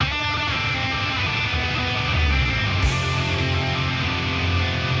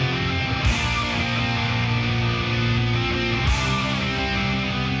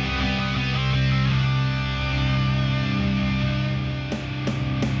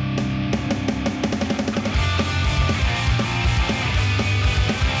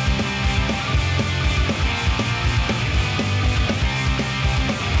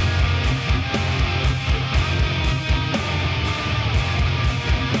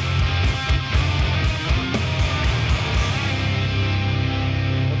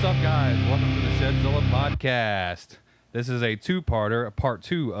Shedzilla podcast. This is a two-parter, a part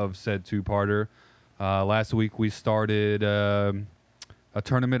two of said two-parter. Last week we started a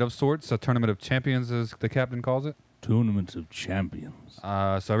tournament of sorts, a tournament of champions, as the captain calls it. Tournament of Champions.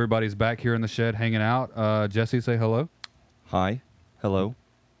 So everybody's back here in the shed hanging out. Jesse, say hello. Hi. Hello.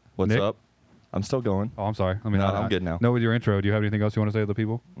 What's Nick? up? I'm still going. Oh, I'm sorry. No, I'm good now. No, with your intro, do you have anything else you want to say to the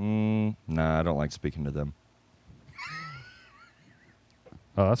people? Nah, I don't like speaking to them.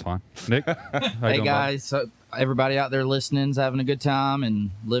 Oh, that's fine. Nick? How you Hey doing, guys, so everybody out there listening's having a good time and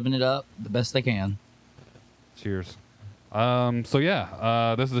living it up the best they can. bud? Cheers. This is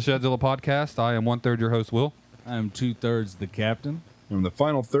the Shedzilla podcast. I am 1/3 your host, Will. I'm 2/3 the captain. I'm the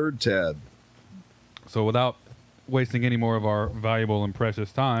final third, Tad. So without wasting any more of our valuable and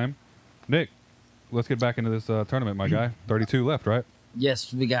precious time, Nick, let's get back into this tournament, my guy. 32 left, right?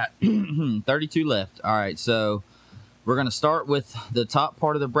 Yes, we got 32 left. All right, so we're going to start with the top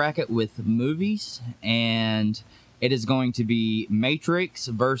part of the bracket with movies, and it is going to be Matrix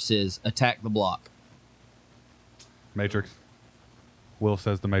versus Attack the Block. Matrix. Will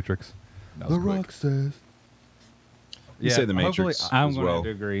says the Matrix. That was quick. says. You say the Matrix. I'm as going well. to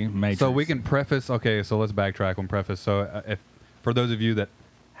agree. Matrix. So we can preface. Okay, so let's backtrack on preface. So if for those of you that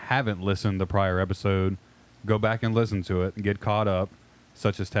haven't listened to the prior episode, go back and listen to it and get caught up,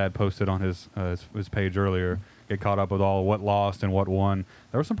 such as Tad posted on his page earlier. Get caught up with all what lost and what won.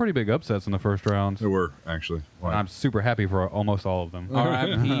 There were some pretty big upsets in the first round. There were, actually. Wow. I'm super happy for almost all of them.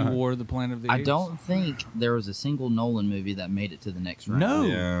 R.I.P. War of the Planet of the Apes. I don't think there was a single Nolan movie that made it to the next round. No.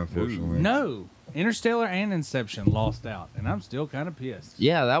 Yeah, unfortunately. No. Interstellar and Inception lost out, and I'm still kind of pissed.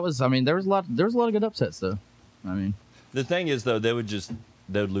 Yeah, that was. I mean, there was a lot of good upsets though. I mean, The thing is, though, they would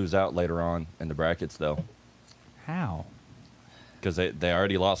lose out later on in the brackets, though, How? because they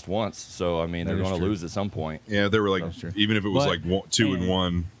already lost once. So I mean, That they're is going to true. lose at some point. Yeah, they were like, That's true. even if it was But- like 2 and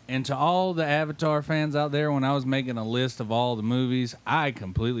 1. And to all the Avatar fans out there, when I was making a list of all the movies, I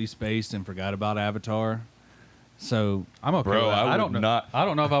completely spaced and forgot about Avatar. So I'm okay. Bro, with that. I don't would know. not- I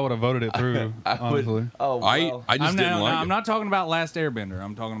don't know if I would have voted it through. Honestly. Oh, well. I just didn't like I'm it. not talking about Last Airbender.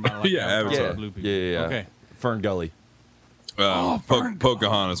 I'm talking about like Yeah, Avatar. Avatar. Blue people. Yeah. Okay. Fern Gully.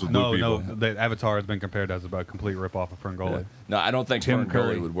 Pocahontas with blue No, people. the Avatar has been compared as about a complete ripoff of Ferngully. Yeah. No, I don't think Tim Fern Gully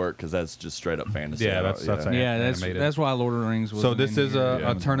Curry. would work because that's just straight up fantasy. Yeah, I don't- that's an- Yeah, animated. that's why Lord of the Rings was. So this is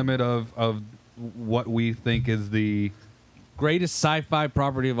Yeah. a tournament of what we think is the. greatest sci-fi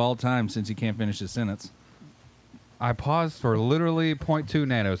property of all time since he can't finish his sentence. I paused for literally 0.2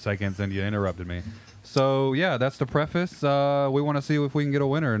 nanoseconds and you interrupted me. So yeah, that's the preface. We want to see if we can get a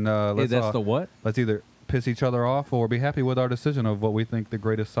winner, and Hey, that's the what? let's either piss each other off or be happy with our decision of what we think the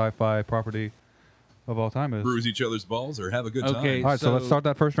greatest sci-fi property of all time is. Bruise each other's balls or have a good Okay. time. All right, so let's So- start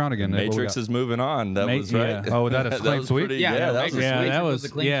that first round again. Nick. What we Matrix got? is moving on. That was right. yeah. Oh, that is clean was sweep? pretty- yeah, that was Matrix Yeah, that was was- a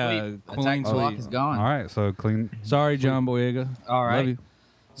clean yeah, sweep. clean Attack the Block sweep. is gone. All right, so clean. Sorry, John Boyega. All right. Love you.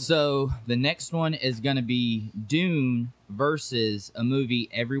 So the next one is going to be Dune versus a movie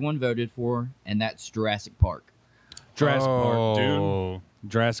everyone voted for, and that's Jurassic Park. Jurassic Park. Oh.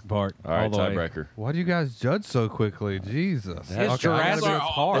 Jurassic Park. All right, the way. tiebreaker. Why do you guys judge so quickly? Jesus. It's Okay, I gotta Jurassic be-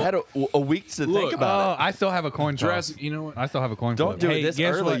 Park. They had a week to think Look, about it. I still have a coin toss. Jurassic, you know what? I still have a coin Don't flip. do Hey, it this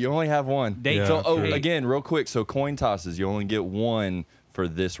guess early. what? You only have one. They- So, Yeah. again, real quick. So, coin tosses, you only get one for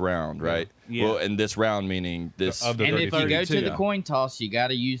this round, right? Yeah. Well, and this round meaning this. Of the And if you 32. go to the Yeah. coin toss, you got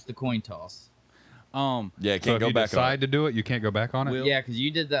to use the coin toss. Yeah, So can't if go you back on. decide to do it, you can't go back on it. Will- Yeah, because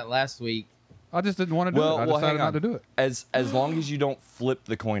you did that last week. I just didn't want to do Well, it. I well, decided hang not to on. do it. As long as you don't flip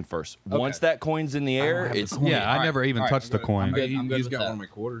the coin first. Once that coin's in the air, have the it's coin. Yeah, I All right, never even all right, touched the coin. I'm good. He's with got that. one of my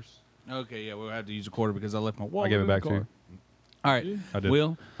quarters. Okay, yeah, we'll have to use a quarter because I left my wallet. I gave it in the back to car. you. All right, I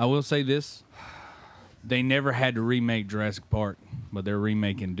did. I will say this: they never had to remake Jurassic Park, but they're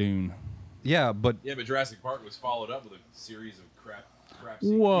remaking Dune. Yeah, but Yeah, but Jurassic Park was followed up with a series of crap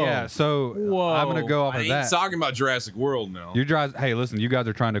Whoa! yeah. So Whoa. I'm gonna go off I of ain't that. talking about Jurassic World now. You guys, hey, listen. You guys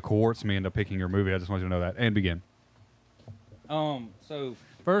are trying to coerce me into picking your movie. I just want you to know that. And begin. So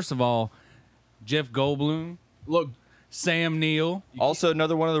first of all, Jeff Goldblum, Look, Sam Neill, also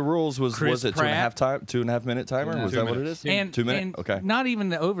another one of the rules was Chris it Pratt. 2.5 minute timer? Was that what it is? and 2 minutes. and Okay. not even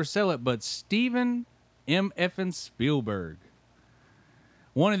to oversell it, but Steven M. Effin Spielberg,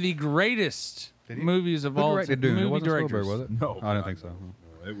 one of the greatest movies of Who all directed time. Dune? It Movie wasn't directors. Spielberg, was it? No, I didn't God, think so.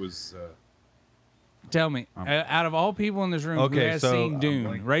 no, it was. Tell me, out of all people in this room Okay, who has so, seen I'm Dune,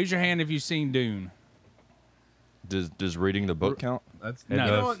 like- raise your hand if you've seen Dune. Does reading the book count? That's No.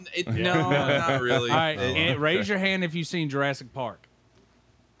 you know what? No, not really. All right, and raise your hand if you've seen Jurassic Park.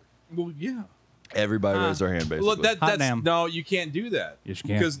 Well, yeah. Everybody raised their hand, basically. Look, Hot that's damn. No, you can't do that. Yes,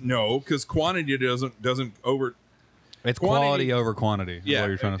 you can. Because quantity doesn't over. It's quality over quantity. Is Yeah, what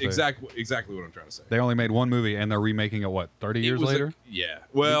you're trying to say. exactly what I'm trying to say. They only made one movie, and they're remaking it. What, 30 years later? Yeah.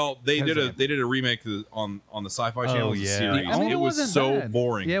 Well, they did a remake on the Sci-Fi Channel as a series. I mean, it was wasn't so bad.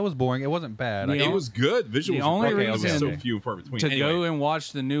 boring. Yeah, it was boring. It wasn't bad. The I- It was good. Visuals. The only were reason so few and far between. to Anyway, go and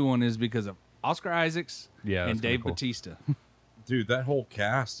watch the new one is because of Oscar Isaacs Yeah, that's and kinda Dave cool. Batista. dude, that whole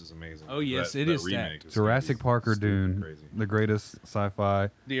cast is amazing. Oh, yes, it that is remake stacked. is Jurassic Park or stupid Dune, crazy. the greatest sci-fi.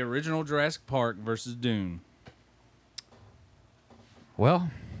 The original Jurassic Park versus Dune. Well,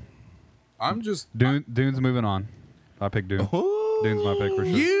 I'm just Dune's moving on. I picked Dune. Dune's my pick for sure.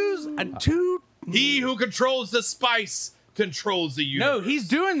 Use a two. he who controls the spice controls the universe. No, he's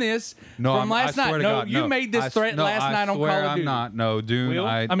doing this No, from last I night. swear to No, God, you made this threat last night on Call swear of Duty. I'm not. No, Dune. Will?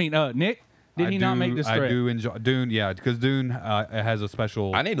 I mean, Nick, did he not make this threat? I do enjoy Dune. Yeah, because Dune has a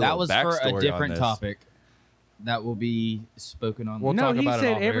special. I need a That little was backstory for a on different this. topic that will be spoken on. We'll no, talk he about it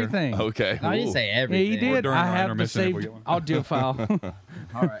said off air. everything. Okay. No, I didn't Ooh. say Yeah, everything. he did. during I our have the intermission if we saved get one. audio file.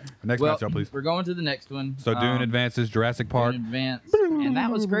 All right. Next Well, matchup, please. We're going to the next one. So Dune advances Jurassic Park. Dune advance. And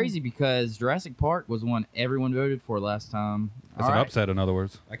that was crazy because Jurassic Park was one everyone voted for last time. It's All an right. upset, in other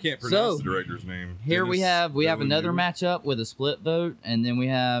words. I can't pronounce So, the director's name. Here we Dennis have another Villeneuve. matchup with a split vote, and then we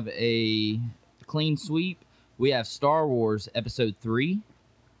have a clean sweep. We have Star Wars Episode 3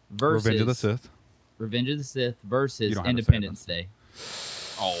 versus Revenge of the Sith. Revenge of the Sith You versus don't have to say Independence Day.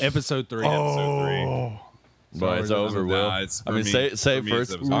 Oh, Episode 3. episode But it's over, Will. Nah, it's I for mean, me. say For me, it's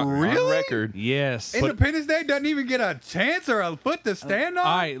first episode on Really? record. Yes. Independence Day doesn't even get a chance or a foot to stand on.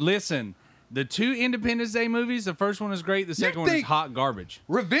 All right, listen. The two Independence Day movies, the first one is great. The second one is think- hot garbage.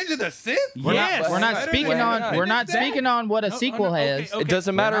 Revenge of the Sith. Yes. We're not Better speaking than on. Independence We're not Day? speaking on what a No, sequel no, okay, has. okay. It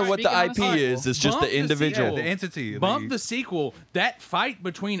doesn't We're matter not what the speaking on IP the sequel. is. It's just Bump the the individual. sequel. The entity. Bump the sequel. That fight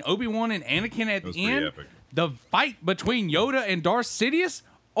between Obi-Wan and Anakin at was the pretty end. epic. The fight between Yoda and Darth Sidious.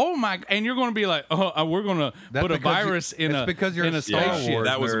 Oh my! And you're going to be like, oh, we're going to That's put a because you- virus in it's a because you're in a a Star spaceship. Wars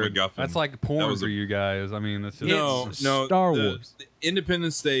That was a nerd. MacGuffin. That's like That porn was for a- you guys. I mean, that's just No, It's no. Star the- Wars. the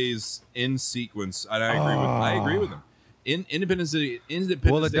Independence Day's in sequence. And I agree with him. Independence Day.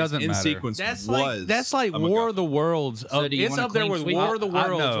 Independence Well, it Day's doesn't in matter. sequence That's was like a War MacGuffin. of the Worlds. So do you It's want a up there clean with sweep? War of the I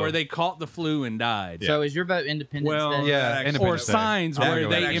Worlds, know. where they caught the flu and died. So is your vote Independence Well, Day? Yeah, that actually- Independence Or Day. Signs, I'll where go they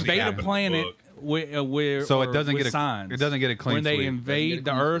with that. actually invade a happened in the planet book. where So it or doesn't with get a signs. it doesn't get a clean when they sweep. invade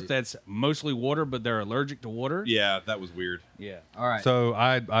the clean Earth sweep. that's mostly water, but they're allergic to water. Yeah, that was weird. Yeah. All right. So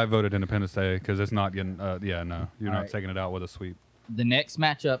I voted Independence Day because it's not getting. Yeah, no, you're All not right. taking it out with a sweep. The next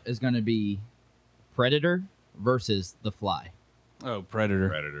matchup is going to be Predator versus The Fly. Oh, Predator.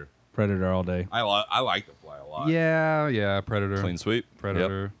 Predator. Predator all day. I like the Fly a lot. Yeah, Predator. Clean sweep.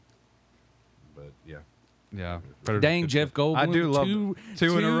 Predator. But yeah. Yeah, Predator. Dang, Jeff Goldblum. I do love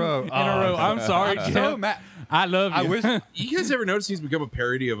two in a row. In a row. I'm sorry, I'm Jeff. so mad. I love you. I wish. You guys ever notice he's become a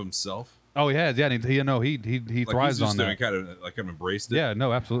parody of himself? Oh, he has. Yeah, and he Like thrives he's on just that. kind of embraced it. Yeah,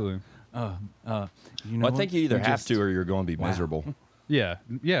 no, absolutely. you know Well, I what? think you either We have just- to or you're going to be miserable. Yeah,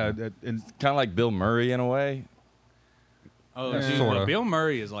 and Kind of like Bill Murray in a way. Oh, Yeah, dude, sorta. but Bill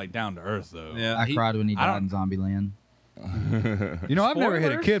Murray is like down to earth though. Yeah. I cried when he I died in don't- Zombieland. you know, I've never hit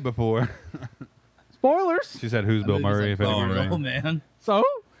a Spoilers? kid before. Spoilers. She said, "Who's Bill That movie's Murray?" like If 50 anyone years remembers. old, man. So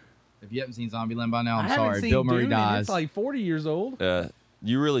If you haven't seen Zombieland by now, I I'm haven't sorry. seen Bill Murray Dune, and dies. It's like 40 years old.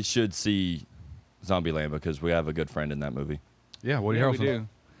 You really should see Zombieland because we have a good friend in that movie. Yeah, Woody Yeah, we Harrelson. do.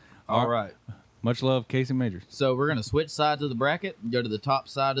 All right. Much love, Casey Majors. So we're gonna switch sides of the bracket and go to the top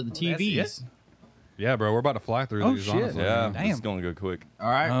side of the TVs. it? Yeah, bro, we're about to fly through Oh, these. shit. Honestly. Yeah, Damn. it's going to go quick. All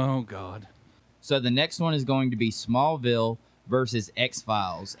right. Oh God. So the next one is going to be Smallville versus X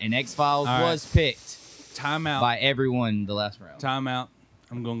Files, and X Files All right. was picked Time out. by everyone the last round. Time out.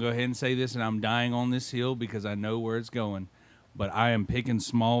 I'm gonna go ahead and say this, and I'm dying on this hill because I know where it's going. But I am picking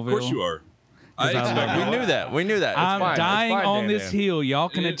Smallville. Of course you are. I I'm- expect We knew that. We knew that. It's I'm fine. It's dying fine, on Dan, this Dan. hill. Y'all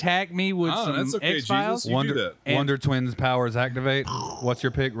can It- attack me with Oh, some that's okay, X Files. Jesus. You do that. And- Wonder Twins powers activate. What's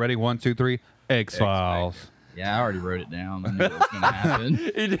your pick? Ready? 1, 2, 3. X Files. Yeah, I already wrote it down. I knew it was gonna happen.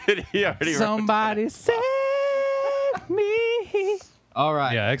 He did. He already wrote Somebody save me. All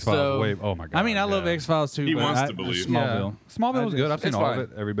right. Yeah, X Files. So, Wait. Oh my god. I mean, I love yeah. X Files too. He but wants I- to believe. Smallville. Yeah. Smallville was good. I've seen It's all fine.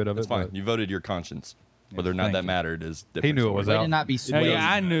 of it, every bit of It's it. fine. but- You voted your conscience. Whether or not Thank that you. mattered is different. He knew it story. was way out. to not be Yeah, swayed.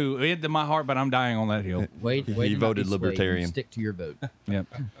 yeah, I knew it hit my heart, but I'm dying on that hill. Wait, He to not voted be swayed. libertarian. Stick to your vote. Yep.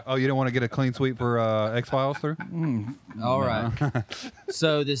 Oh, you didn't want to get a clean sweep for X Files through? All right.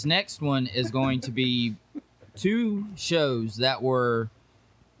 So this next one is going to be two shows that were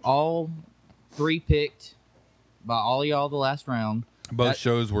all three picked by all y'all the last round. Both That-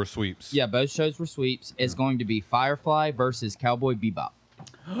 shows were sweeps. Yeah, both shows were sweeps. It's going to be Firefly versus Cowboy Bebop.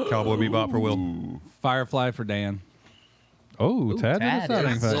 Cowboy Bebop for Will. Firefly for Dan. Oh, Ooh, Tad's the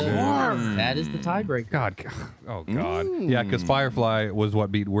deciding is the- factor. Tad is the tiebreaker. God. Oh, God. Yeah, because Firefly was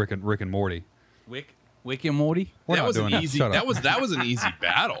what beat Rick and Morty. Wick and Morty. We're that not was doing an easy. Shut That up. was an easy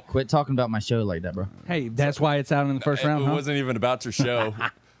battle. Quit talking about my show like that, bro. Hey, that's why it's out in the first round, It huh? wasn't even about your show.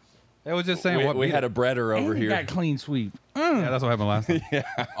 It was just saying we what we beat had it. a breader over And he here. got clean sweep. Yeah, that's what happened last time.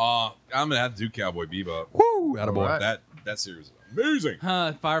 I'm gonna have to do Cowboy Bebop. Woo! Attaboy. right. That series is amazing.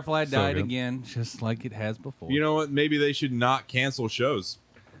 Firefly So died good. again, just like it has before. You know what? Maybe they should not cancel shows.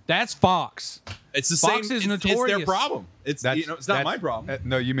 That's Fox. It's the Fox same. is It's their notorious. problem. It's That's, it's not my that's- problem.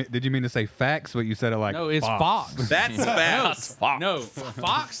 No, did you mean to say facts? But you said it like No, it's Fox. That's facts. No,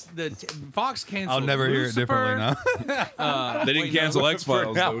 Fox. Fox canceled. I'll never hear it differently Lucifer. now. They didn't cancel X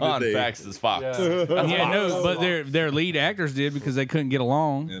Files. Now on Facts is Fox. Yeah, no, but their lead actors did because they couldn't get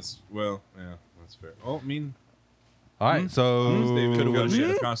along. Yes. Well, yeah, that's fair. Oh, I mean, All right, so David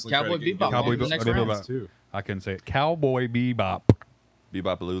Fincher constantly Cowboy tried to get Bebop. Cowboy On to the next Bebop. round. Bebop. too. I couldn't say it. Cowboy Bebop.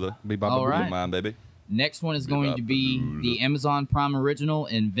 Bebop-a-lula. Bebop. All right. Don't mind, baby. Next one is going to be the Amazon Prime original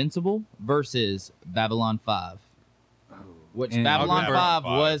Invincible versus Babylon 5. Which And I'll Babylon go 5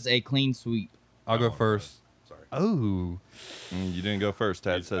 5. was a clean sweep. I'll go first. Sorry. Oh, You didn't go first.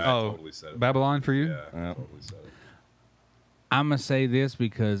 Tad said. I Oh. totally said it. Babylon for you? Yeah, I Yeah. totally said it. I'm gonna say this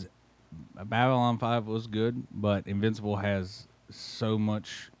because Babylon 5 was good, but Invincible has so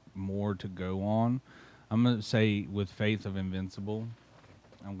much more to go on. I'm gonna say with faith of Invincible,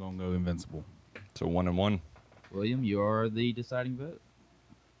 I'm gonna go Invincible. So 1-1. William, you are the deciding vote.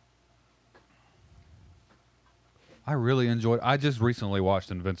 I really enjoyed. I just recently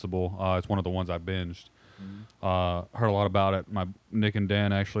watched Invincible. It's one of the ones I binged. Heard a lot about it. Nick and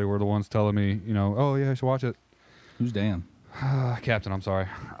Dan actually were the ones telling me, oh yeah, I should watch it. Who's Dan? Captain, I'm sorry.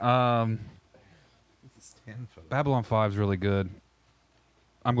 Babylon 5 is really good.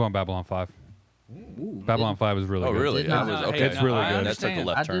 I'm going Babylon 5. Babylon 5 is really Oh, good. really? Did not- That was, Hey, okay. it's really I good. That took a understand.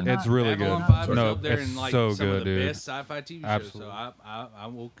 left I did turn. not- It's really Babylon good. 5 is No, up there it's in like so some good, of the dude. best sci-fi TV shows. Absolutely. So I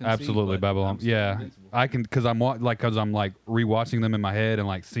will concede, Absolutely, but Babylon. I'm still Yeah, Invincible. I can because I'm like rewatching them in my head and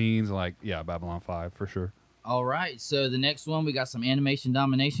like scenes. Like, yeah, Babylon 5 for sure. All right, so the next one, we got some animation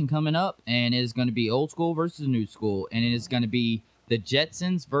domination coming up, and it is going to be old school versus new school, and it is going to be the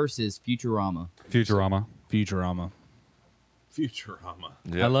Jetsons versus Futurama. Futurama. Futurama. Futurama.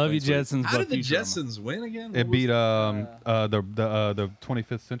 Yeah, I love you, thanks, Jetsons. How but did the Futurama. Jetsons win again? It What beat was the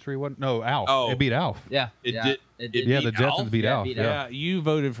 25th century one. No, Alf. Oh. It beat Alf. Yeah, It yeah, did- It it Yeah, beat the Jetsons Alf? beat Yeah, Alf. beat Yeah. Yeah, you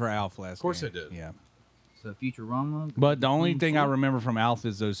voted for Alf last. Of course I did. Yeah, So Futurama. but the only clean thing I sweep. remember from Alf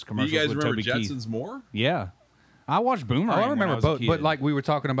is those Do commercials you guys with remember Toby Jetsons Keith. more? Yeah, I watched Boomerang. Oh, I when remember was a both, kid. but like we were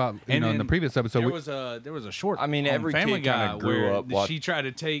talking about, in the then previous episode, there we- was a short. I mean, on every Family kid kinda Guy grew where up watch- she tried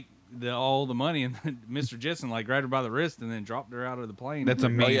to take all the money, and then Mr. Jetson like grabbed her by the wrist and then dropped her out of the plane. that's a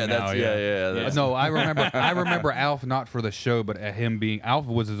meme Oh, yeah, now. that's, yeah. yeah. That's, No, I remember Alf not for the show, but him being Alf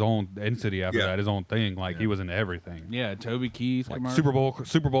was his own entity after Yeah. that, his own thing. Like he was in everything. Yeah, Toby Keith. Like commercial.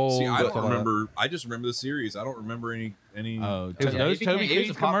 Super Bowl. See, I stuff don't like that. remember. I just remember the series. I don't remember any. Oh, It was- those he Toby became- he was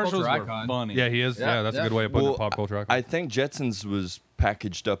Keith a pop culture commercials were icon. funny. Yeah, he is. Yeah, Yeah, that's yeah. a good way of putting Well, a pop culture icon. I think Jetsons was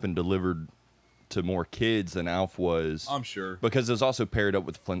packaged up and delivered to more kids than Alf was. I'm sure. Because it was also paired up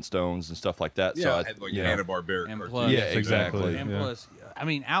with Flintstones and stuff like that. Yeah, so I had like you know. Hanna Barbera And cartoons. plus- Yeah, Yes, exactly. And Yeah. plus, I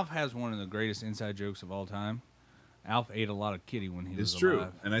mean, Alf has one of the greatest inside jokes of all time. Alf ate a lot of kitty when he It's was true,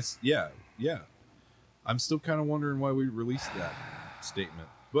 alive. and yeah. I'm still kind of wondering why we released that statement,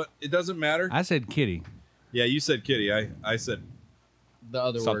 but it doesn't matter. I said kitty. Yeah, you said kitty. I said The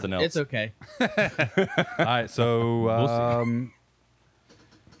other Something word. else. It's okay. All right, so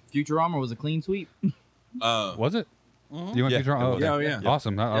Futurama was a clean sweep. was it? You went Yeah, Futurama? it Oh, was. okay. Yeah, yeah.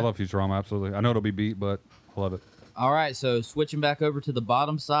 Awesome. I love Futurama. Absolutely. I know it'll be beat, but I love it. All right, so switching back over to the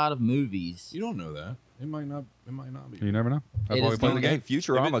bottom side of movies. you don't know that. It might not. It might not be. You never know. That's It why is we play the going- game. Hey,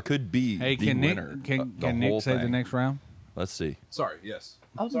 Futurama could be Hey, the can Nick winner. can the Nick whole say the thing. next round? Let's see. Sorry. Yes.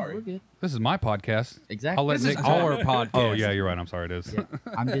 Oh, no, Sorry. we're good. This is my podcast. Exactly. I'll let This Nick is talk. our podcast. Oh yeah, you're right. I'm sorry. It is. Yeah,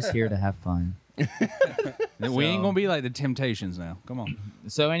 I'm just here to have fun. We ain't So- gonna be like the Temptations now. Come on.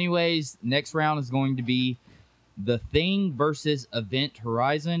 So, anyways, next round is going to be The Thing versus Event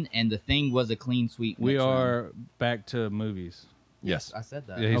Horizon, and The Thing was a clean sweep. We next round. are back to movies. Yes. I said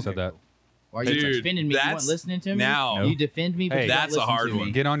that. Yeah, he Okay, said that. cool. Why are you Dude, defending me? You weren't that's- listening to me? now- You defend me, but Hey, you don't that's a listen hard to one.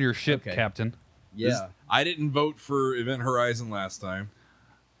 me. Get on your ship, Okay. Captain. Yeah. I didn't vote for Event Horizon last time.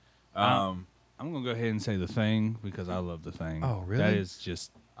 I'm gonna go ahead and say The Thing because I love The Thing. Oh, really? That is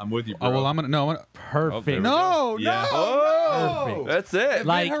just I'm with you, bro. Oh well, I'm gonna no. perfect. there we No, Yeah. Oh, Perfect. that's it.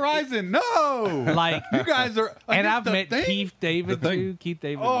 Like- Horizon. No. Like, you guys are. and against I've the met thing? Keith David The Thing. too. Keith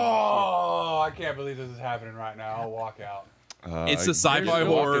David. Oh, I can't believe this is happening right now. I'll walk out. It's a sci-fi there's no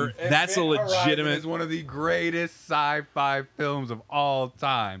horror. That's a legitimate. It's one of the greatest sci-fi films of all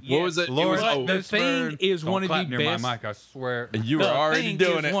time. What was it? It Lawrence was- The Thing is Don't one of clap the near best. my mic, I swear. You were The already Thing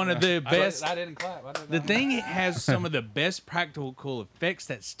doing is it. one of the best. I didn't clap. The Thing has some of the best practical effects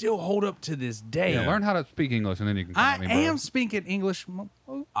that still hold up to this day. Yeah, learn how to speak English and then you can come I at me, bro. am speaking English.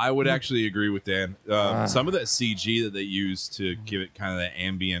 I would actually agree with Dan. Some of that CG that they use to give it kind of that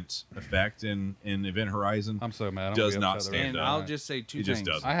ambient effect in Event Horizon. I'm so mad. I'm Does gonna be not upset stand And about up. I'll that. just say two He things. just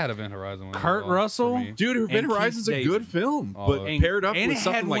doesn't. I had Event Horizon. when it Kurt was on Russell? for me. Dude, Event And Horizon's Keith a good David. film, Oh, but and- paired up and with it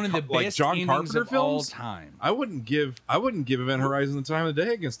something had like, one of the like best John endings Carpenter of all films, time. I wouldn't give Event Horizon the time of the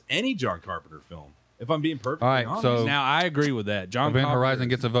day against any John Carpenter film. If I'm being perfectly All right, honest, so- Now I agree with that. John Event Carpenter Horizon is-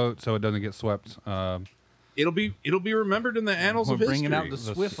 gets a vote, so it doesn't get swept. it'll be remembered in the annals We're of history. bringing out the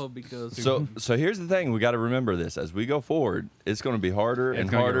Swiffle because So here's the thing: we got to remember this as we go forward. It's going to be harder and It's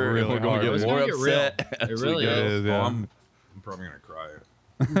gonna get harder, really and we're going hard. to It's get more gonna get real. upset. It as we really go. is. Yeah. I'm probably gonna cry.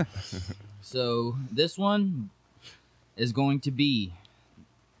 So this one is going to be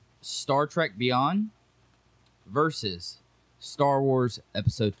Star Trek Beyond versus Star Wars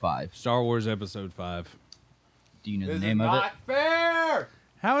Episode 5. Star Wars Episode 5. Do you know the name of it? fair.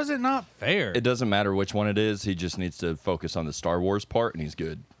 How is it not fair? It doesn't matter which one it is. He just needs to focus on the Star Wars part, and he's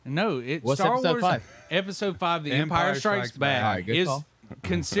good. No, it's What's Star episode Wars 5? Episode 5, The Empire Empire Strikes Strikes Back, Back. All right, good is call.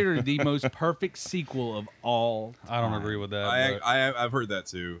 considered the most perfect sequel of all I don't time. agree with that. but- I've heard that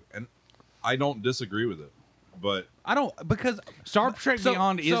too, and I don't disagree with it. But I don't because Star Trek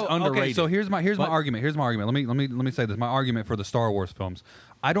Beyond is underrated. Okay, so here's my But- argument. Here's my argument. Let me say this. My argument for the Star Wars films.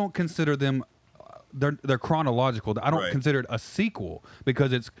 I don't consider them. They're chronological. I don't Right. consider it a sequel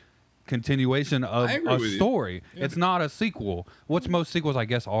because it's continuation of I agree a with you. story. It's not a sequel. What's most sequels? I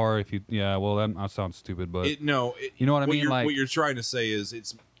guess are if you. Yeah. Well, that sounds stupid, but you know what I mean? Like- what you're trying to say is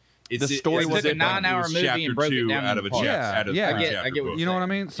it's The story it's was as a if, like, it 9-hour was movie chapter and broke it 2 down out of a into parts. chapter. Out of Yeah. three I get chapter what book. you know what I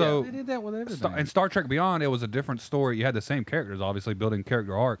mean. So They did that with everything. in Star Trek Beyond, it was a different story. You had the same characters, obviously, building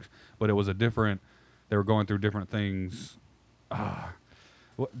character arcs, but it was a different. They were going through different things.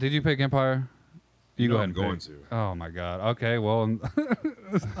 What, did you pick Empire? You No, go ahead. I'm And going pick. to. Oh my God. Okay. Well,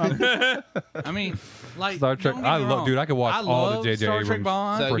 I mean, like Star Trek. don't get I me love, wrong. dude. I could watch I all the love J.J. Star Abrams. Trek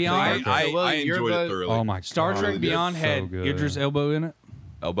Beyond. freaking Beyond. Star Trek. I your enjoyed vote- it thoroughly. Oh my. Star God. Trek Beyond So had good. Idris Elba in it.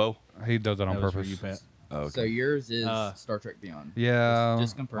 Elbow. He does that on That was for purpose. you, Pat. Oh, okay. So yours is Uh, Star Trek Beyond. Yeah.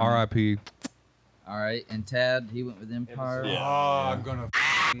 Just confirming. R.I.P. All right, and Tad, he went with Empire. Oh, I'm gonna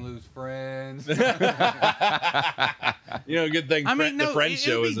lose friends. You know, good thing I mean, the no, Friends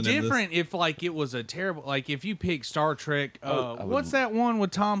show it'd be isn't in this. different if like it was a terrible. Like if you pick Star Trek, I what's wouldn't- that one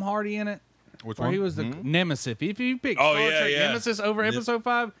with Tom Hardy in it? Which Where one? he was the Nemesis. If you pick Oh, Star yeah, Trek yeah. Nemesis over Yep. Episode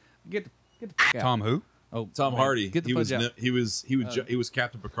 5, get the fuck out. Tom who? Oh, Tom man, Hardy. Get the he fuck was out. he was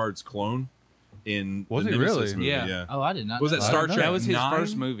Captain Picard's clone in Was the he Nemesis really? movie. Yeah. Yeah. Oh, I did not. Was know that I Star didn't know Trek? That was his 9?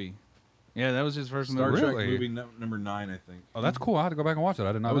 first movie. Yeah, that was his first Star movie. Trek Really? movie number 9, I think. Oh, that's cool. I had to go back and watch it.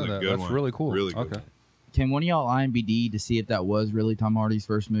 I did not That was know a that. good That's one. really cool. Really good Okay. one. Can one of y'all IMDb to see if that was really Tom Hardy's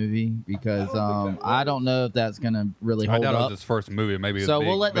first movie? Because I don't know if that's gonna really I hold doubt it up. was his first movie. Maybe. His So big,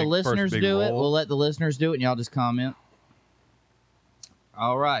 we'll let the big- first listeners big do it. role. We'll let the listeners do it, and y'all just comment.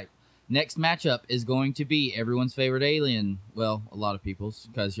 All right. Next matchup is going to be everyone's favorite alien. Well, a lot of people's,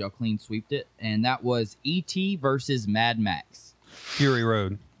 because y'all clean sweeped it, and that was E.T. versus Mad Max. Fury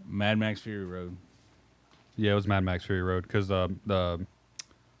Road. Mad Max Fury Road. Yeah, it was Mad Max Fury Road because the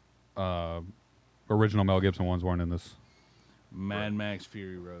original Mel Gibson ones weren't in this. Mad Max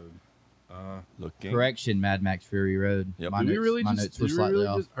Fury Road. Looking. Correction, Mad Max Fury Road. Yep. My Do we notes, really my just? notes were do we slightly really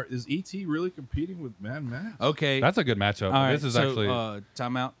off. just is ET really competing with Mad Max? Okay. That's a good matchup. All right, This is so, actually.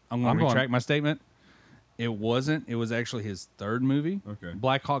 time out. I'm I'm going to going- retract my statement. It wasn't. It was actually his third movie. Okay.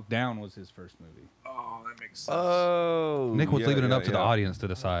 Black Hawk Down was his first movie. Oh, that makes sense. Oh. Nick was yeah, leaving it yeah, up to the yeah. audience to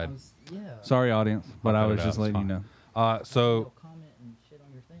decide. Sorry, audience, but I'll I cut was it just out, it's letting you fine. know. So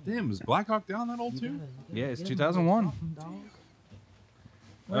Damn, is Black Hawk Down that old too? Yeah, it's 2001.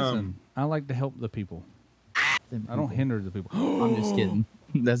 Listen, I like to help the people. I don't hinder the people. I'm just kidding.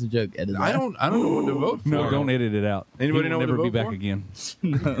 That's a joke. Edit that. I don't know what to vote for. No, don't edit it out. Anybody He know will what to never be vote back for? again.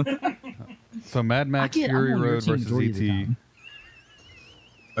 So Mad Max I'm Fury on your Road team versus majority of the ET. time.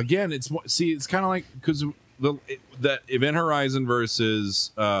 Again, it's kind of like because that Event Horizon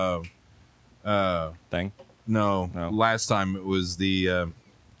versus Thing. no, No. last time it was the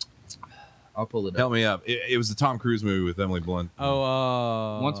I'll pull it up. help me up. It was the Tom Cruise movie with Emily Blunt.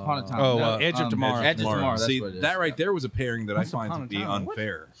 Oh, Once Upon a Time. Oh, No, Edge of Tomorrow. Edge of Tomorrow. That's See, what it is. that right there was a pairing that Once I find Upon to a be Time. What?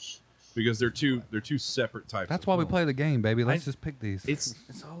 unfair because they're two separate types. That's of why we films. play the game, baby. Let's just pick these. It's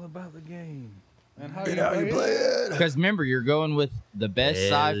It's all about the game and how Get how you play it. Because remember, you're going with the best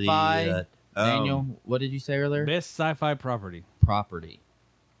sci-fi Daniel, what did you say earlier? Best sci-fi property. Property.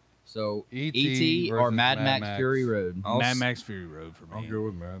 So E.T. E.T. or versus Mad Mad Max Max. Fury Road. Mad Max Fury Road for I'll me. go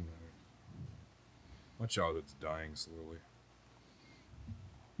with Mad Max. My childhood's dying slowly.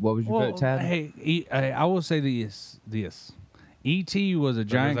 What was your vote, Tad? Hey, I will say this. E.T. was a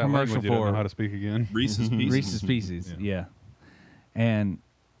giant There's that commercial language you don't know how for to speak again. Reese's Pieces. Reese's Pieces. Yeah. And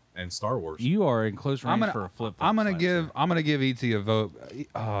And Star Wars. you are in close range for a flip. I'm gonna give ET a vote.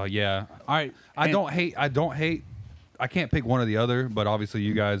 Oh yeah. All right. I don't hate. I can't pick one or the other, but obviously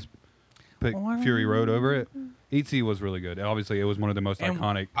you guys pick Fury Road over it. ET was really good. Obviously, it was one of the most And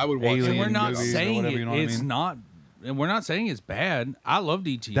iconic. I would watch it. alien And we're not movies or saying whatever, you know what I it's mean? not. And we're not saying it's bad. I loved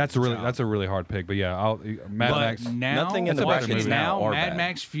E.T. That's as a child. really hard pick, but yeah, Mad But Max. now, Nothing in the but brackets now, are Mad bad.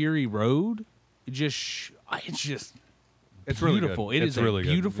 Max Fury Road, it's just It's really beautiful. good. It It's is really a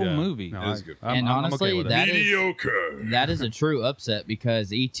good. beautiful Yeah. movie. No, It is good. And I'm honestly, okay with it. that is a true upset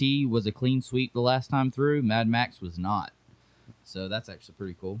because E.T. was a clean sweep the last time through. Mad Max was not. So that's actually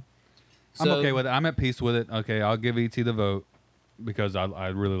pretty cool. I'm So- okay with it. I'm at peace with it. Okay, I'll give ET the vote because I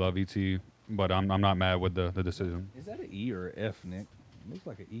really love ET, but I'm not mad with the decision. Is that an E or an F, Nick? It looks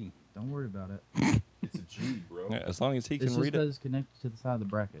like an E. Don't worry about it. It's a G, bro. Yeah, as long as he It's can just read because it. it's connected to the side of the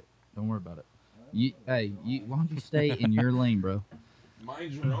bracket. Don't worry about it. Why don't you stay in your lane, bro?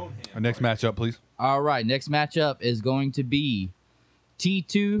 Mind your own hand. Our next matchup, please. All right, next matchup is going to be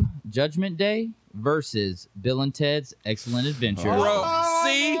T2 Judgment Day versus Bill and Ted's Excellent Adventure. Bro,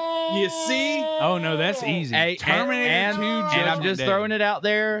 see? You see? Oh no, that's easy. Hey, Terminator 2 and I'm Judgment just Day. throwing it out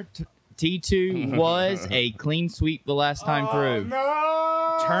there. T2 was a clean sweep the last time through.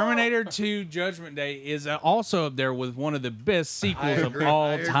 Terminator 2 Judgment Day is also up there with one of the best sequels of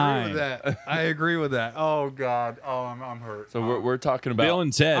all time. I agree with that. Oh God. Oh, I'm hurt. So we're talking about Bill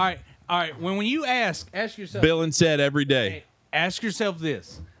and Ted. All right. When you ask yourself, Bill and Ted every day. hey, ask yourself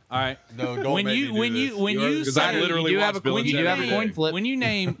this. All right. No, don't when make you me when do you this. when you Because I say literally you do have watched a- Bill when and you Ted do have every a coin day. flip. when you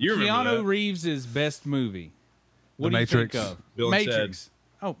name You remember Keanu that. Reeves' best movie, what The do you Matrix. think of? Bill and Ted. Matrix.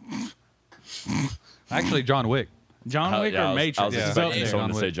 Oh, Actually, John Wick. John Wick yeah, or I Matrix? was Yeah. It's up expecting there. someone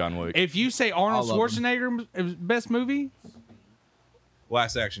to John say Wick. John Wick. If you say Arnold I love him. Schwarzenegger's best movie,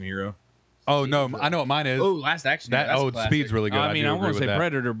 Last Action Hero. Oh no, I know what mine is. Oh, Last Action. that That's a oh, classic. Speed's really good. I mean, do I'm agree going to with say that.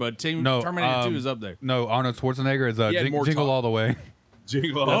 Predator, but No, Terminator 2 is up there. No, Arnold Schwarzenegger is He had more Jingle talk- All the Way.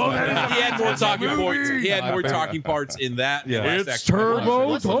 Jingle. Oh, he had more talking points. He had more talking parts in that. Yeah. than Last It's Action Hero. Turbo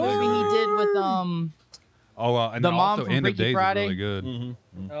What's the movie he did with Oh, and The then mom also from End of Freaky Days Friday? is really good.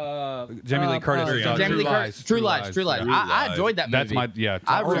 Jamie Uh, Lee Curtis is Jamie Jamie True Lee Lies. Curtis? True Lies. True I Lies. enjoyed that movie. That's my yeah.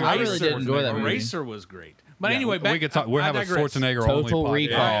 I really Eraser. did enjoy that movie. Eraser was great. But Yeah, anyway, back, we could talk. We I have a digress. Schwarzenegger only Total podcast.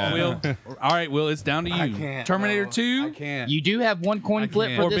 Recall. All right, Will. All right, Will. It's down to you. Terminator 2. I can't. You do have one coin I flip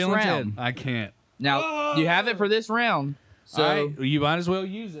can't. for Or this Bill and round. Ted. I can't. Now you have it for this round. So All right, you might as well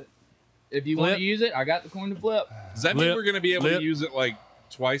use it. if you want Flip. to use it, I got the coin to flip. Does that mean Lip. we're going to be able Lip. to use it like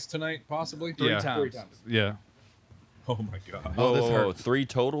twice tonight, possibly? Yeah. Three times. Yeah. Oh my god. Oh, this Whoa, hurts. 3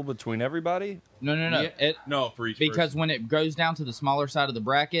 total between everybody? No. Yeah. It, No, for each because person. when it goes down to the smaller side of the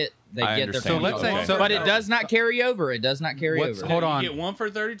bracket, they I get their understand. coin So let's flip. say- so- but it does not carry over. It does not carry What's- over. hold on. You get one for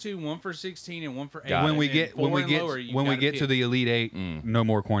 32, one for 16, and one for 8. Got When it. we And get four when we and get lower, you when we gotta get pick. to the Elite Eight, no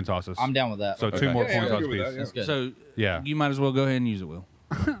more coin tosses. I'm down with that. So two Okay. more Yeah, coin I'm toss good with that, pieces. That's good. So Yeah. you might as well go ahead and use it, Will.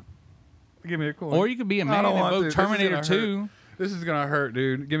 Give me a coin. Or you could be a man don't and want to. vote This is Terminator gonna 2. This is gonna hurt,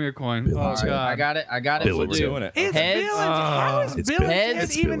 dude. Give me a coin. Oh All right, God. I got it. I got it. Bill We'll and do doing it. It's Heads. Bill and How is Bill and Heads. Ted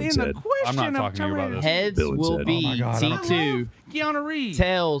It's even Bill in and the Ted. question I'm not of talking to you about Terminator? this. Heads Bill and will Ted. be Oh my God, T2. Keanu Reeves.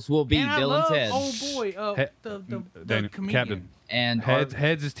 Tails will be and I Bill love, and Ted. Oh boy, the Daniel, comedian. Captain. And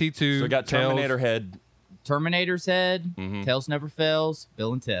Heads is T2. So we got Tails- Terminator head. Terminator's Head, Mhm. Tails Never Fails,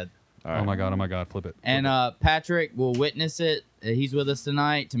 Bill and Ted. All Oh right. my God. Oh my God. Flip it. And Patrick will witness it. He's with us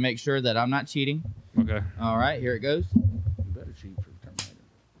tonight to make sure that I'm not cheating. Okay. All right, here it goes. You better cheat for Terminator.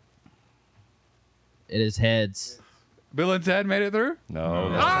 It is heads. Bill and Ted made it through. No.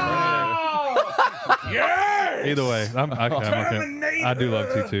 Either way, I'm okay. I do love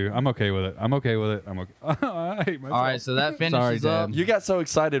T2. I'm okay with it. I'm okay with it. I'm okay. I hate myself. All right, so that finishes Sorry, up. Dad. You got so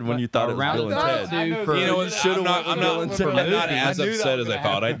excited when you thought it was Round Bill and of Ted. two for You know what? Should've I'm not, went I'm with Bill and not, Ted. I'm not as I knew that upset was as I gonna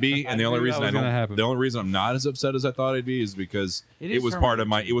thought happen. I'd be, and the I only knew reason that I was gonna don't, happen. the only reason I'm not as upset as I thought I'd be is because It it is was part of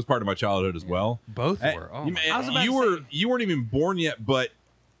my, it was part of my childhood as well. Both Hey, were. Oh you, my I was about to say- you weren't even born yet, but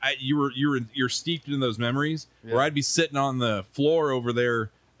you're steeped in those memories. Where I'd be sitting on the floor over there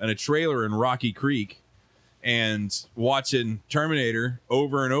in a trailer in Rocky Creek, and watching Terminator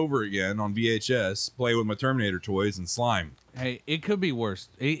over and over again on VHS, play with my Terminator toys and slime. Hey, it could be worse.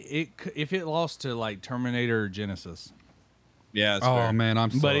 If it lost to like Terminator Genesis, Yeah, that's Oh fair. man, I'm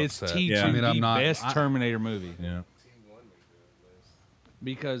so but it's upset. T2, Yeah. I mean, the I'm not- best Terminator movie. Yeah.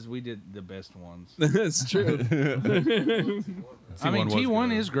 because we did the best ones. That's true. I mean, was T1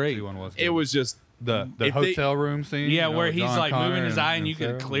 good. is great. T1 was good. It was just the if they- hotel room scene. Yeah, you know, where with he's John like Connor moving his eye, and you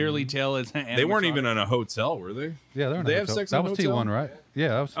Sarah. could clearly tell it's. they weren't even in a hotel, were they? Yeah, they're in They a have hotel. sex in That a was hotel? T1, right? Yeah,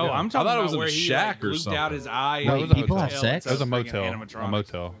 that was. Oh, yeah. I'm talking thought it about was in a where he shack or looped out something. his eye. No, and it was you a could People have tell sex? it's It was a freaking motel. animatronic. A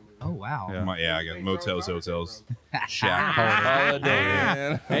motel. Oh wow. Yeah. Yeah, I got motels, hotels, shack. Holiday,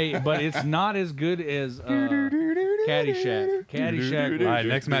 man. Hey, but it's not as good as Caddyshack. Caddyshack. All right,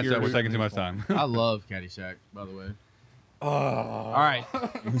 next matchup. We're taking too much time. I love Caddyshack, by the way. All right.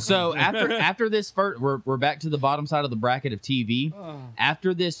 So after this first, we're back to the bottom side of the bracket of TV.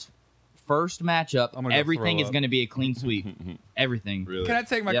 After this first matchup, I'm gonna go everything throw is up. going to be a clean sweep. Everything. Really? Can I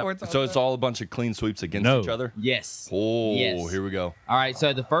take my Yep. coins off? So it's all a bunch of clean sweeps against No. each other? Yes. Oh, Yes. here we go. All right.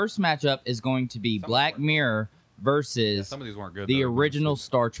 So the first matchup is going to be Black Mirror versus Some of these weren't good. the though. original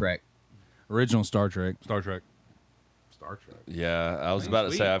Star Trek. Original Star Trek. Star Trek. Star Trek. Yeah, I was about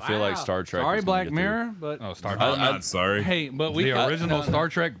to say, I feel like Star Trek. Sorry, was gonna Black get through. Mirror, but Oh, Star I'm Trek. not sorry. hey, but we The original Star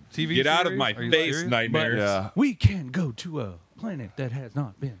Trek TV. Get out of series? my Are you face, serious? nightmares. Yeah. We can go to a planet that has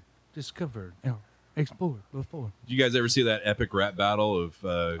not been discovered or explored before. Did you guys ever see that epic rap battle of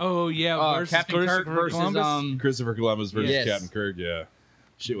Oh yeah, versus Captain Kirk Christopher versus Columbus? Christopher Columbus versus Yes. Captain Kirk? Yeah,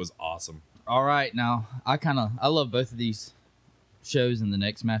 shit was awesome. All right. Now I love both of these shows in the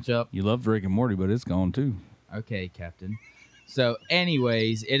next matchup. You love Rick and Morty, but it's gone too. Okay, Captain. So,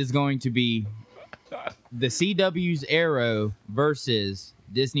 anyways, it is going to be the CW's Arrow versus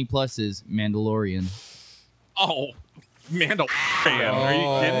Disney Plus's Mandalorian. Oh, Mandalorian! Are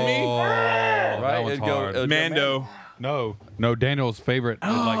you kidding me? That Right, one's it'd go- hard. it'd go Mando. No. Daniel's favorite is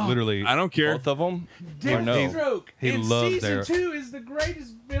like literally. I don't care. Both of them? Dick Or no? Stroke He in loves season Arrow. 2 is the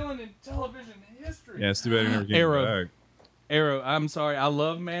greatest villain in television history. Yeah, it's too bad he never came Arrow. back. Arrow. I'm sorry. I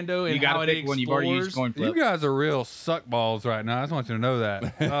love Mando and You got how to it pick one. You've already used explores. coin You flip. guys are real suckballs right now. I just want you to know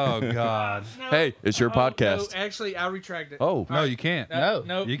that. Oh God. No, Hey, it's your podcast. No, actually, I retract it. Oh. No, you can't. No,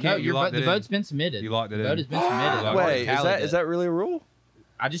 no, You No, can't. your locked vote, the it in. vote's been submitted. You locked it The in. vote has been submitted. I've already Wait, tallied is it. that really a rule?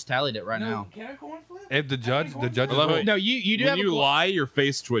 I just tallied it right now. Can I coin flip? If the judge I love it. No, you do When have you a lie, your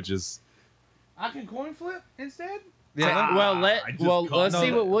face twitches. I can coin flip instead. Yeah. well, I just let's caught see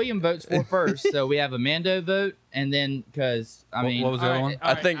it. what William votes for first. So we have a Mando vote, and then because I mean, what was the other one?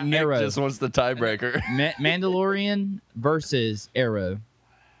 I think Nick Arrow. just wants the tiebreaker. Mandalorian versus Arrow.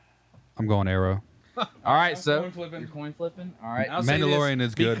 I'm going Arrow. All right, so coin flipping. you're coin flipping. All right, I'll say Mandalorian this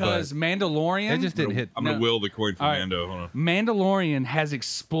is good, because Mandalorian. It just didn't hit. I'm gonna No. will the coin for All right. Mando. Hold on. Mandalorian has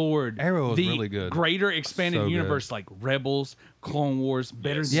explored Arrow is the really good. greater expanded So good. universe like Rebels, Clone Wars,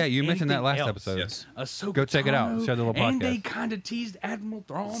 better Yes. than Yeah, you mentioned that last anything episode. else. Yes. Ahsoka Go check it out. Tano, Share the little And they podcast. kind of teased Admiral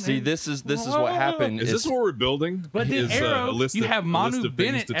Thrawn. See, and- this is what happened. Is this what we're building? But then Is, Arrow, a list you of- have a list Manu of things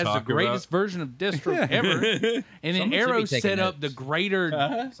Bennett to as the talk greatest version of Deathstroke ever, and then Someone should be Arrow taking set up the notes.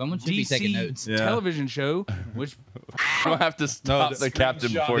 greater someone should be taking DC notes. Yeah. television show, which We'll have to stop the captain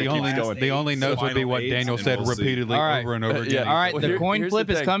screenshot before he The keeps only going. the only notes would be what Final Daniel eights, said and we'll see. repeatedly All right. over and over Yeah. again. All right, Well, the coin here's flip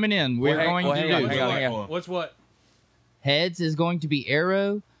the is thing. coming in. We're Well, going to hang do on, hang on. what's what? heads is going to be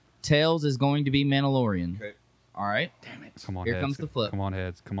Arrow, tails is going to be Mandalorian. Okay. All right, Damn it! Come on, Here heads. comes the flip. Come on,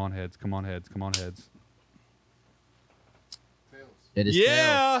 heads. Come on, heads. Come on, heads. Come on, heads. it is tails.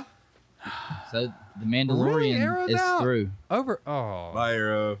 Yeah. So the Mandalorian Arrow's is out? through. Over. Oh, Bye,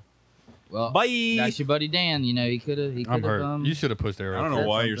 Arrow. Well, Bye. that's your buddy Dan. You know he could have. I'm hurt. You should have pushed I Arrow. don't know said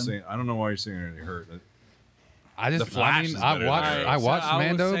why you're something. saying. I don't know why you're saying it hurt. I just. The Flash is I better watched. than Arrow. I watched So I will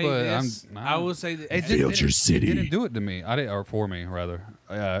Mando, say but this, I'm. I will say that It didn't do it to me. I did, or for me rather.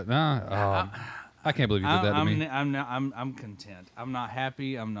 I can't believe you did that to me. I'm content. I'm not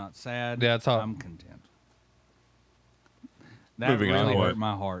happy. I'm not sad. Yeah, it's all- I'm content. That Moving on. really What? hurt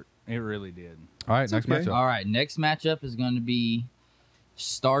my heart. It really did. All right, next okay. matchup. All right, next matchup is going to be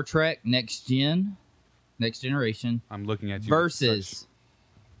Star Trek Next Generation I'm looking at you. versus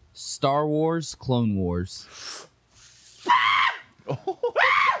Star Wars Clone Wars.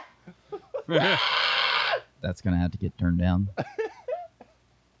 That's gonna have to get turned down.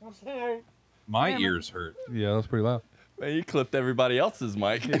 My ears hurt. Yeah, that was pretty loud. Man, you clipped everybody else's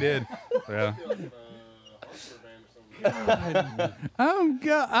mic. He did. Yeah.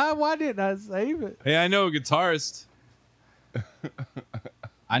 Why didn't I save it? Hey, I know a guitarist.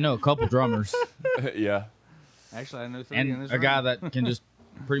 I know a couple drummers Yeah. Actually, I know three and in this a guy room. that can just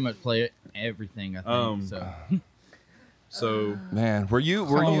pretty much play everything. I think so. So Man, were you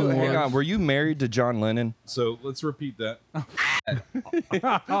Clone hang Wars. on, were you married to John Lennon? let's repeat that.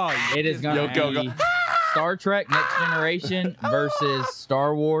 Oh, It is gonna Go, be Star Trek Next Generation versus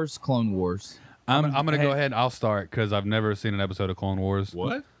Star Wars Clone Wars. I'm gonna go ahead and I'll start because I've never seen an episode of Clone Wars.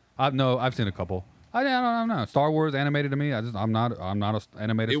 What? I've seen a couple. I don't know. Star Wars animated to me. I'm not a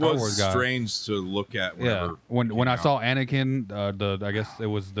animated It Star was Wars guy. strange to look at. Yeah. Whenever When I came saw out. Anakin, I guess it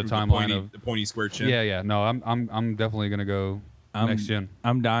was the The timeline of the pointy square chin. yeah. No, I'm definitely gonna go next gen.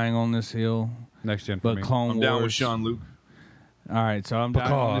 I'm dying on this hill, Next gen for but me. Clone I'm Wars. down with Sean Luke. All right, so I'm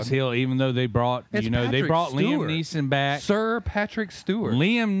dying on this Picard. hill, even though they brought It's they Patrick brought Liam Stewart. Neeson back. Sir Patrick Stewart.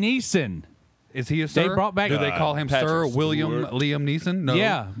 Liam Neeson. Is he a They sir? brought back- Do they call him Patrick Sir William Stewart. Liam Neeson? No.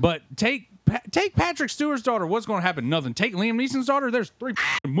 Yeah, but take Patrick Stewart's daughter. What's going to happen? Nothing. Take Liam Neeson's daughter. There's 3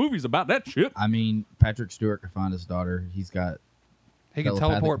 movies about that shit. I mean, Patrick Stewart could find his daughter. He's got. He can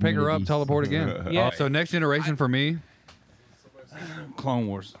Telepathic teleport, pick her up, immunities. teleport again. Yeah. So next generation for me. Clone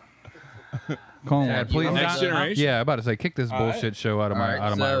Wars. Clone Dad, Wars. please. I'm Next not- generation. Yeah, about to say, kick this bullshit right. show out of my All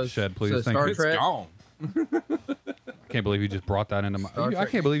right, my so- shed, please. so Thank Star you. It's Trek. gone. I can't believe you just brought that into my. Star I Trek.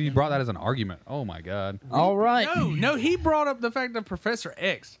 can't believe you brought that as an argument. Oh my god. All right. No, he brought up the fact of Professor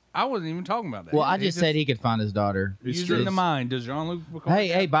X. I wasn't even talking about that. Well, I just said he could find his daughter. It's using true. the mind. Does Jean-Luc Picard Hey,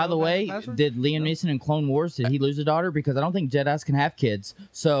 have by the way, telepathic did Liam Neeson in Clone Wars, did he lose a daughter? Because I don't think Jedis can have kids.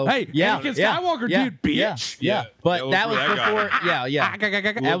 So Hey, yeah, Anakin yeah, Skywalker yeah, did, yeah, bitch. yeah. Yeah, But yeah, that was look where that before. got Yeah,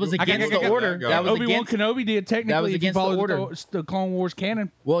 yeah. That was against the order. That was Obi-Wan against. Kenobi did technically. that was if you against the follow order. the Clone Wars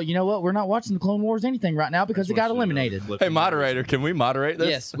canon. Well, you know what? We're not watching the Clone Wars anything right now because it got eliminated. Hey, moderator, can we moderate this?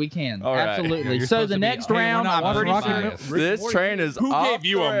 Yes, we can. All right. Absolutely. You're so supposed the to be- next Hey, we're round, not I'm pretty watching sure. Rocky- This train is Who off gave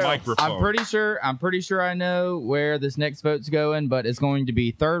you a the rails. microphone? I'm pretty sure I know where this next vote's going, but it's going to be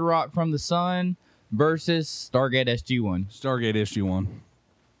Third Rock from the Sun versus Stargate SG-1. Stargate SG-1.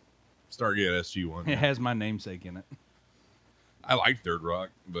 Stargate SG-1. It has my namesake in it. I like Third Rock,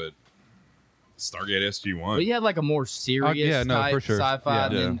 but Stargate SG-1. But you had like a more serious yeah, no, type for sure. sci-fi Yeah.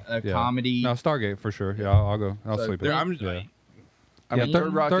 than a Yeah. comedy. No, Stargate for sure. Yeah, I'll go. I'll So sleep There, it. I'm, Yeah. I Yeah, mean,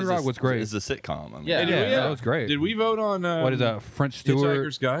 Third Rock is was great. Is a sitcom. I mean, Yeah. Hey, did Yeah, we, that was great. Did we vote on What is that? French Stewart,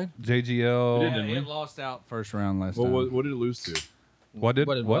 Hitchhiker's Guide? JGL. didn't we? It lost out first round last Well, time. what did it lose to? What did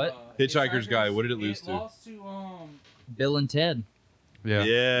what? Hitchhiker's Guide. What did it lose It to? lost to Bill and Ted. Yeah.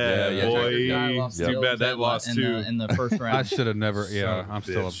 Yeah, boy. Guy lost to Too Bill bad and that Ted lost in to. the first I round. should have never. Son Yeah, of a I'm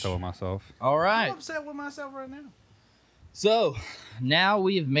still bitch. upset with myself. All I'm right. upset with myself right now. So now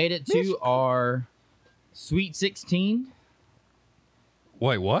we have made it to our Sweet 16.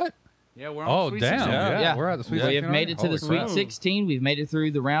 Wait, what? Yeah, we're on Oh, Sweet damn. 16. Yeah, Yeah. we're at the sweet. We 16 have made it to already? the Holy Sweet crap. 16. We've made it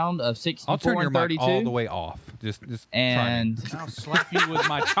through the round of I'll 64 turn your and mic 32. all the way off. Just try me. And I'll slap you with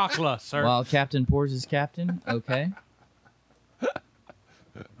my chocolate, sir. while Captain pours his captain, okay.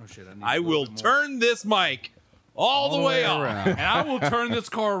 Oh, shit, need I a will little bit more. turn this mic all the way off. around. And I will turn this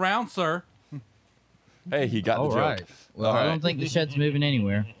car around, sir. Hey, he got All the right. joke. Well, All I right. don't think the shed's moving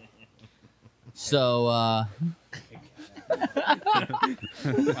anywhere. So,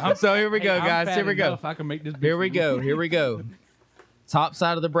 so here we go, I'm guys. fat Here we go. enough, I can make this. Here bitch we move. go. Here we go. Top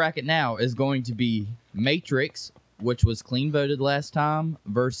side of the bracket now is going to be Matrix, which was clean voted last time,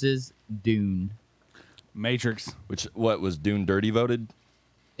 versus Dune. Matrix. What was Dune Dirty voted?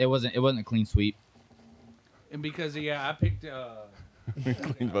 It wasn't a clean sweep. And because I picked.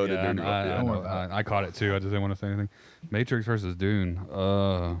 Clean voted Yeah, Dirty. I yeah. know. I caught it too. I just didn't want to say anything. Matrix versus Dune.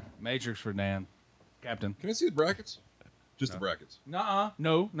 Matrix for Dan. Captain. Can I see the brackets? Just the brackets. No. They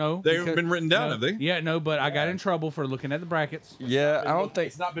haven't because- been written down, no. have they? Yeah, no, but I got in trouble for looking at the brackets. Yeah, I don't think.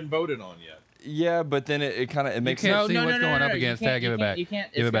 It's not been voted on yet. Yeah, but then it kind of it makes can't sense. see what's going up against that. Give it back. You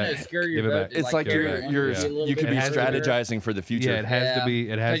can't. Give It's it gonna back. obscure your Give it vote back. to, It's like your you're one you're to be a little you bit could be has to be- further. strategizing for the future. Yeah, it has to be.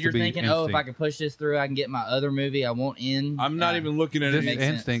 It has Because to you're be thinking, instinct. oh, if I can push this through, I can get my other movie. I won't in. I'm not even looking at Just it. makes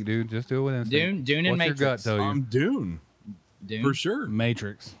sense. instinct, dude. Just do it with instinct. Dune and What's your gut Matrix. tell you? I'm Dune Dune. for sure.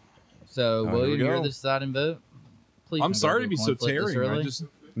 Matrix. So, here we William, you're go. the deciding vote. Please. I'm don't go sorry to to be a so coin flip this tearing. I early. just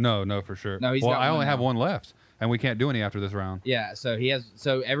No, for sure. No, he's well, got I one only have now. one left, and we can't do any after this round. Yeah. So he has.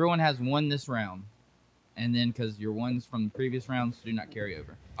 So everyone has one this round, and then because your ones from the previous rounds do not carry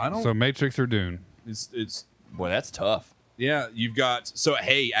over. I don't. So Matrix or Dune? It's Boy, that's tough. yeah. You've got so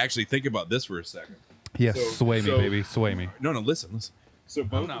hey. Actually, think about this for a second. Yes, So- sway me, so- baby, sway me. No, listen. So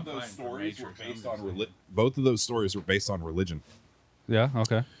both not of those fighting for stories were Matrix, based I'm on just both of those stories were based on religion. Yeah.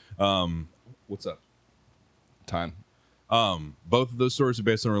 Okay. What's up? Time. Both of those stories are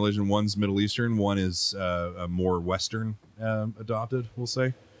based on religion. One's Middle Eastern. One is a more Western adopted. We'll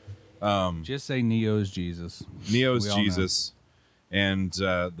say. Just say Neo's Jesus. Neo's We all know. Jesus, and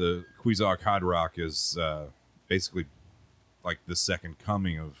the Kwisatz Haderach is basically like the second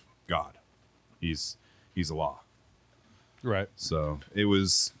coming of God. He's Allah. Right. So it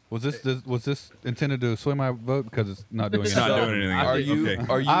was Was this intended to sway my vote because it's not doing It's anything? not doing anything. Are you? Okay.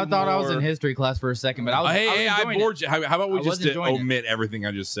 Are you? I thought I was in more- history class for a second, but I was. Hey, I enjoying bored it. you. How about we I just was enjoying it. omit everything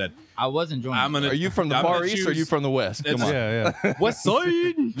I just said? I was enjoying. I'm gonna. Are you from the I'm Far gonna East or are you choose- from the West? Come on. Yeah, yeah. West Side.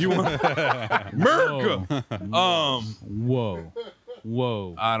 You want America?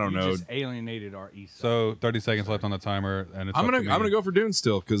 Whoa. I don't You know. just alienated our East Side. So 30 seconds left on the timer, and it's I'm up gonna to me. I'm gonna go for Dune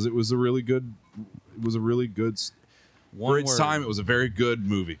still because it was a really good. It was a really good. One For its word. time, it was a very good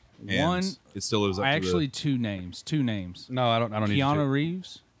movie. And One- it still lives up Actually, to two names. No, I don't need Keanu to.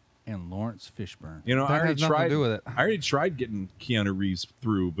 Reeves and Lawrence Fishburne. the. You know, That I already has nothing tried. to do with it. I already tried getting Keanu Reeves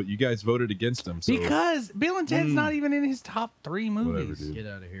through, but you guys voted against him. So Because Bill and Ted's not even in his top 3 movies. Whatever, dude. Get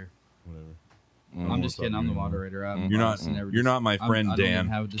out of here. Whatever. I'm just kidding. I'm the moderator. You're not. You're not my friend, I don't even Dan.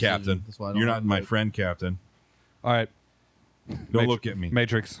 have a decision. Captain. That's why I don't You're have not a my vote. friend, Captain. All right. Don't look at me.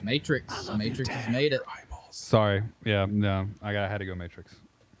 Matrix. Matrix has made it. Sorry. Yeah, no. I had to go Matrix.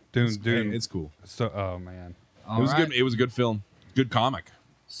 Dune. Hey, it's cool. So, oh man. All it was right. good. It was a good film. Good comic.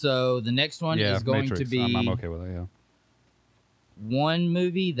 So the next one Yeah, is going Matrix. to be I'm okay with it. Yeah. one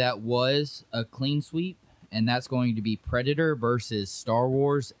movie that was a clean sweep, and that's going to be Predator versus Star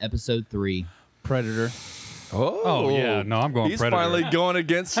Wars Episode 3. Predator. Oh, yeah. No, I'm going He's Predator. finally going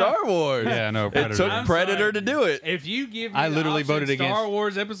against Star Wars. Yeah, no, It Predator. took I'm Predator sorry. to do it. If you give me I the literally option voted Star against-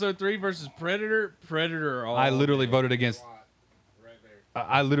 Wars Episode 3 versus Predator. All I literally day. voted against.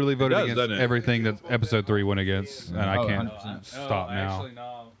 I literally voted does, against doesn't it? everything that Episode 3 went against, and I Oh, can't 100%. stop now. Actually,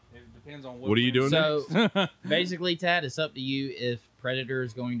 no. It depends on What are you doing? So basically, Tad, it's up to you if Predator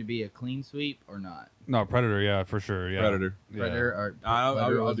is going to be a clean sweep or not. No, Predator, yeah, for sure. Yeah. Predator. Yeah. Predator or I'll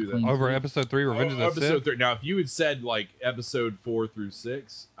Predator do was that. clean Over sweep. Episode 3, Revenge of the Episode Sith. 3. Now, if you had said like Episode 4 through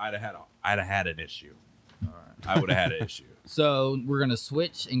 6, I'd have had an issue. I would have had an issue. So we're gonna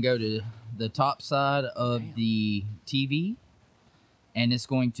switch and go to the top side of the TV, and it's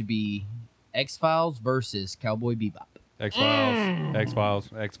going to be X-Files versus Cowboy Bebop. X-Files, X-Files,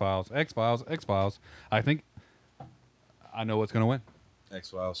 X-Files, X-Files, X-Files. I think I know what's going to win.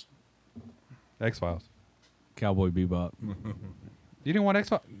 X-Files. X-Files. Cowboy Bebop. You didn't want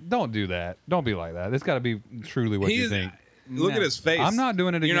X-Files? Don't do that. Don't be like that. It's got to be truly what you think. Look at his face. I'm not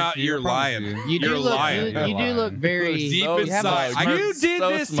doing it You're against not. you, I You're promise lying. you. You do You're look. lying. You You're do lying. look very Deep So inside. smug. You did So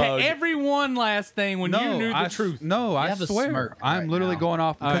this smug. to everyone last thing when you knew the I, truth. No, I have a swear. smirk I'm right literally now. going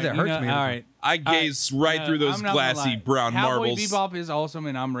off because All it right, hurts me. All right. I gazed right through those I'm not gonna glassy lie. brown Cowboy marbles. Bebop is awesome,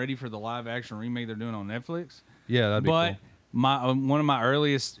 and I'm ready for the live action remake they're doing on Netflix. Yeah, that'd be But cool. my one of my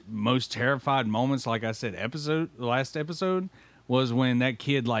earliest, most terrified moments, like I said, last episode, was when that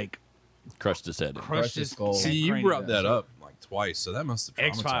kid like Crushed his head. crushed his skull. See, you cranium. brought that up like twice, so that must have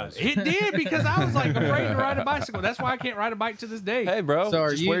X-Files. traumatized you. It did because I was like afraid to ride a bicycle. That's why I can't ride a bike to this day. Hey, bro. So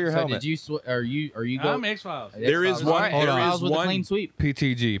are just you? wear your So helmet. did you? Are you? Go, I'm X-Files. There is X-Files. one- All right, there X-Files is with a one- clean sweep.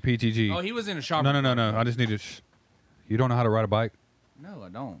 PTG. Oh, he was in a shop. No. I just need to. You don't know how to ride a bike? No, I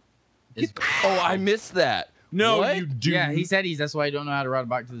don't. Oh, I missed that. No, What? you do. Yeah, he said that's why he don't know how to ride a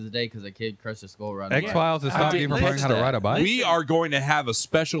bike to this day because a kid crushed his skull riding a bike. X-Files is I stopping you didn't from learning how to listen. ride a bike? We are going to have a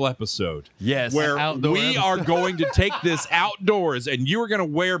special episode Yes. where outdoor we are going to take this outdoors, and you are going to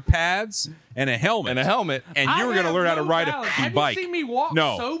wear pads and a helmet, And a helmet. and you are going to learn how to ride a Have bike. you seen me walk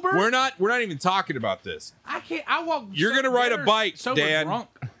No, sober? we're not even talking about this. I can't. I walk. You're gonna ride a better bike, sober Dan. Drunk.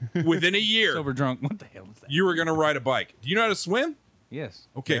 Within a year, Sober drunk. What the hell is that? you are going to ride a bike. Do you know how to swim? Yes.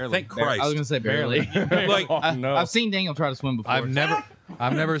 Okay, barely. thank Christ. I was gonna say barely. like, Oh, no. I've seen Daniel try to swim before.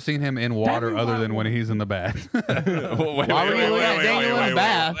 I've never seen him in water other than when he's in the bath. Wait, Why were you looking at Daniel in the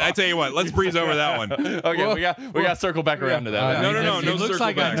bath? I tell you what, let's breeze over that one. Okay, we got to circle back around to that. No, It no looks circle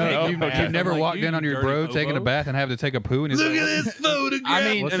like back. I take you You've back. never I'm like, walked you in on your dirty bro taking a hobo. bath and have to take a poo and he's Look like, at this photograph. I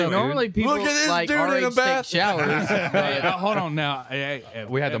mean, What's up, dude? normally people Look at this like dude our in a age bath. take showers. Hey, hold on now.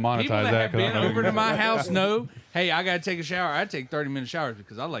 We had to monetize people that, have 'cause I been don't know. over to my house know, hey, I got to take a shower. I take 30-minute showers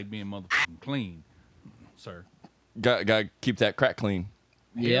because I like being motherfucking clean, sir. Got to keep that crack clean.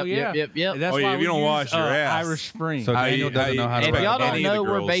 Hell yeah. Yep. That's Oh, yeah, why if we you don't use, wash your ass. Irish Spring. So Daniel doesn't know how to If ride y'all a don't bike. any of know, the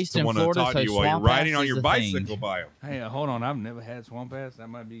we're girls based to in wanna Florida, talk to so you while you're swamp riding ass on is your a thing. bicycle by 'em. Hey, hold on. I've never had swamp ass. That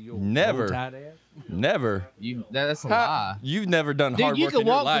might be your Never. tight ass. Never. That's a lie. You've never done Dude, hard you work can in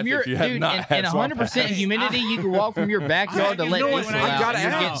your walk life from your if you have dude not in had swamp 100% ass. humidity. You can walk from your backyard to let You know this what, out. when I and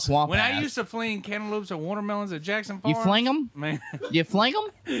you're ask. getting swamp When ass. I used to fling cantaloupes and watermelons at Jackson Farms, You fling them? man, You fling them?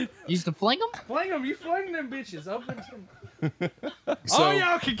 You used to fling them? fling them. You fling them bitches up into. So- oh,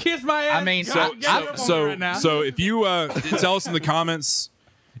 y'all can kiss my ass. I mean, Y'all get up on me right now. So if you tell us in the comments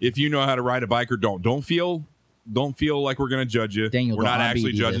if you know how to ride a bike or don't feel like we're gonna judge you. Daniel, We're don't not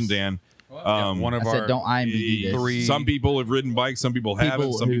actually IBD judging this. Dan. One of I our said, don't IMDb this. three- Some people have ridden bikes, some people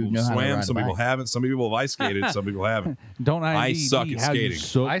haven't, some who people know how to swam, ride a some people bike. haven't, some people have ice skated, some people haven't. Don't I IMDb suck at how you skating.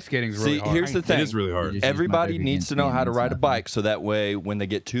 suck. ice skating's really See, hard. here's the thing. It is really hard. You just use my Everybody finger needs against to know me how and to it's ride a not bike, so that way, when they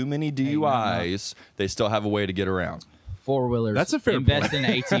get too many DUIs, they still have a way to get around. 4-wheelers. That's a fair Invest in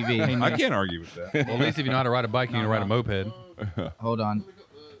an ATV. I can't argue with that. Well, at least if you know how to ride a bike, you can ride a moped. Hold on.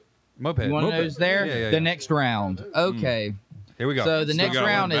 Moped. You want to know Moped. who's there? Yeah, yeah, The yeah. next round. Okay. Here we go. So the Still next gotta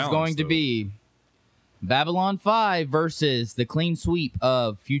learn round is balance, going to though. be Babylon 5 versus the clean sweep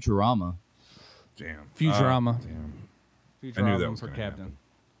of Futurama. Damn. Futurama. Damn. Futurama I knew that was for gonna captain.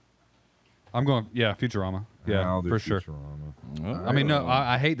 I'm going, Futurama. Yeah, I'll do for sure. Futurama. I mean, no,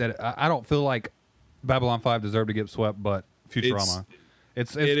 I hate that. I don't feel like Babylon 5 deserved to get swept, but Futurama.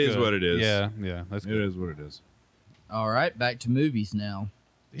 It's it is good. what it is. Yeah, that's It good. is what it is. All right, back to movies now.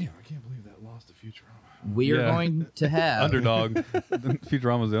 Damn, I can't believe that lost to Futurama. We are Yeah. going to have Underdog.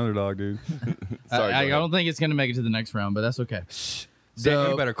 Futurama's the underdog, dude. Sorry, I go ahead. don't think it's going to make it to the next round, but that's okay.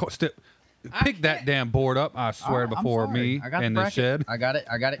 Dan, you better pick that damn board up. I swear I'm before sorry. me I got in the the bracket. shed. I got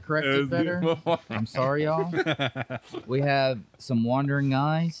it corrected better. I'm sorry, y'all. We have some wandering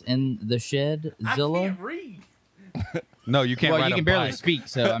eyes in the shed. Zilla. read. No, you can't Well, ride you a can barely bike. speak,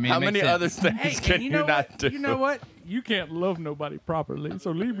 so I mean, How it makes many sense. other things can you not do? You know what? You can't love nobody properly,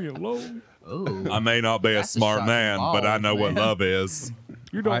 so leave me alone. Ooh. I may not be a That's a smart shot man, in the but I balls, know what man. love is.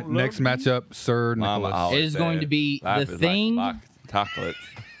 You All don't right, love next me? matchup, Sir Mama Nicholas. always It is going said, to be "Life The is Thing." like chocolate.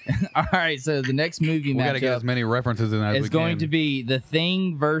 All right, so the next movie We got to get as matchup many references in as we is going can. to be The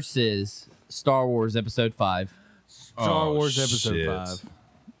Thing versus Star Wars Episode 5. Star Oh, Wars Episode shit. 5.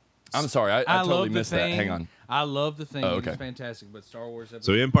 I'm sorry, I totally love missed the that. thing. Hang on. I love the thing. Oh, okay. It's fantastic, but Star Wars So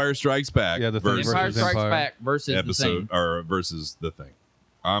Episode Empire Strikes Back Yeah, The Thing versus Empire versus Strikes Empire. Back versus The episode Thing. or versus the thing.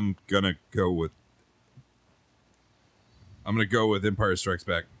 I'm gonna go with Empire Strikes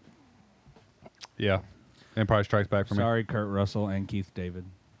Back. Yeah. Empire Strikes Back for me. Sorry, Kurt Russell and Keith David.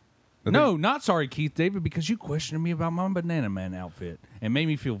 The No, not sorry, Keith David, because you questioned me about my Banana Man outfit and made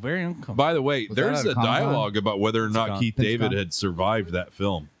me feel very uncomfortable. By the way, Was there's that at a a Comic-Con? dialogue about whether or not Con- Keith David Con? had survived that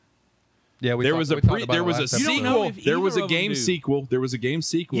film. Yeah, There was a we talked about there it was a last episode. You don't know sequel. if There was either a of them game do. sequel. There was a game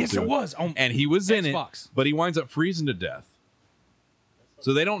sequel. Yes, to it was. On and he was in Xbox. it, but he winds up freezing to death.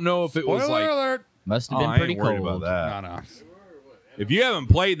 So they don't know if it was Spoiler like. alert. Must have Oh, been I pretty ain't worried cold. about that. No. If you haven't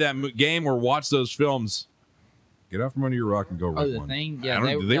played that game or watched those films, get out from under your rock and go rent Oh, The one. Thing? I Yeah,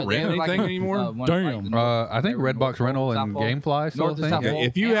 don't- do they yeah, rent were like, anything anymore? one- Damn. the North- I think they were Redbox North Pole, Rental South and Pole. GameFly still North a to South thing? Pole. Yeah,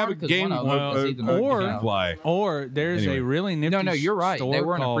 if you have a Antarctica's game, one of them. It's either North or- South. Fly. Or there's Anyway. a really nifty No, you're right. store They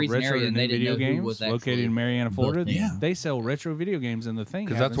were in a called freezing Retro area and New they didn't Video know who Games was located actually in Marianna, the Florida. thing. Yeah. They sell retro video games in the thing.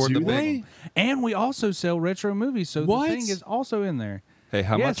 'Cause that's where happens the to big- be. And we also sell retro movies, so What? the thing is also in there. Hey,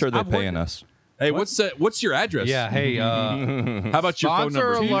 how Yes, much are they I've worked paying it. us? Hey, what's your address? Yeah, hey, How about your phone Sponsor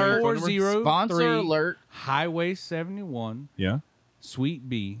number? Do you know your alert. phone number? 403 Sponsor alert. Highway 71, Yeah. Suite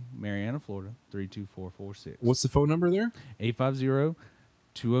B, Marianna, Florida 32446. What's the phone number there?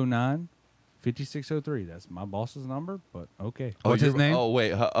 850-209-5603. That's my boss's number, but okay. What's his you're- name? Oh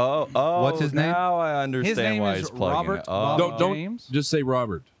wait. Oh. What's his name? Now I His understand name why is he's plugging Robert it. Oh. Bob Don't James? just say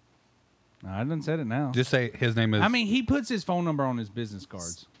Robert. I didn't said it now. Just say his name is. I mean, he puts his phone number on his business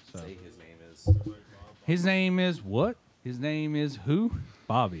cards. So. His name is. His name is what? His name is who?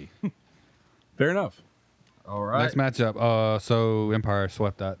 Bobby. Fair enough. All right. next matchup. So Empire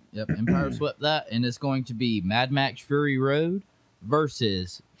swept that. Yep, Empire swept that, and it's going to be Mad Max Fury Road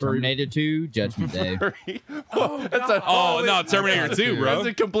versus Terminator 2 Judgment Day. Oh no, Terminator 2, bro. That's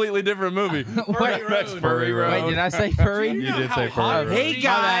a completely different movie. Wait, Furry Road. wait, did I say furry? You did say Furry Road. Hey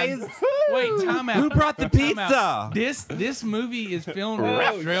guys! Wait, time out. Who brought the Time out. pizza? This movie is filmed in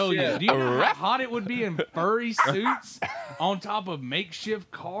Australia. Do you know how hot it would be in furry suits on top of makeshift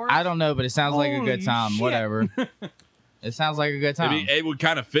cars? I don't know, but it sounds like a Holy good time. shit. Whatever. It sounds like a good time. It would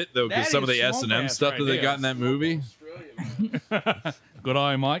kind of fit though, because That some of is the S&M swamp ass stuff right that they there. got in that movie. Good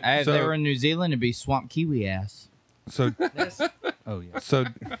eye, Mike. If they So- were in New Zealand, it'd be Swamp Kiwi ass. So Oh yeah. so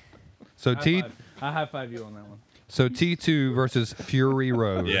T I high five you on that one. so T2 versus Fury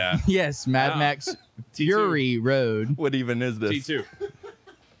Road. Yeah. Yes, Mad Max Fury Road. What even is this? T2.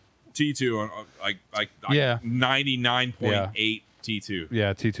 T2 on Yeah. 99.8 T2.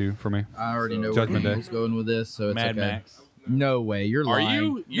 Yeah, T2 for me. I already know Judgment where Day. he's going with this, so it's Mad okay. Max. No way, you're Are lying.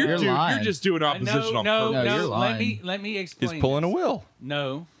 you? You're Dude, lying. you're just doing opposition on No, purpose. No, you're let me lying. explain. He's pulling this. a wheel.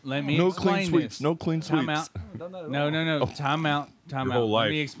 No, let me No explain clean sweeps. this. No clean Time sweeps. out. No. Time out. Time Your out. whole Let life.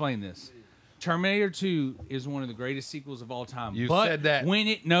 me explain this. Terminator 2 is one of the greatest sequels of all time. You but said that. when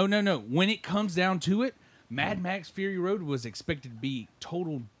it when it comes down to it, Mad Max Fury Road was expected to be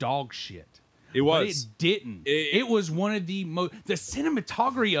total dog shit. It But was. it didn't. It was one of the most. The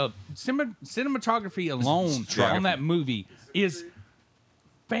cinematography alone on that movie is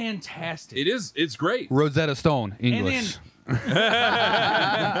fantastic. It is. It's great. Rosetta Stone, And English.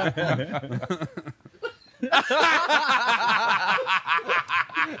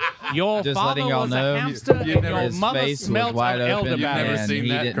 Your Just father letting y'all was know, a hamster, and your His mother face was smelled wide of open, elderberry. never and seen he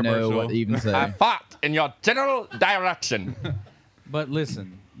that didn't know commercial. what to even say. fought in your general direction. But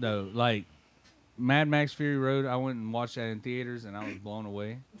listen, though, like Mad Max Fury Road, I went and watched that in theaters, and I was blown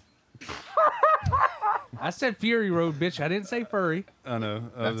away. I said Fury Road, bitch. I didn't say furry. I know.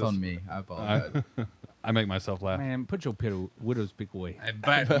 That's on me. I apologize. I make myself laugh. Man, put your widow's pick away. I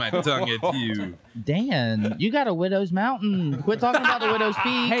bite my tongue at you. Dan, you got a widow's mountain. Quit talking about the widow's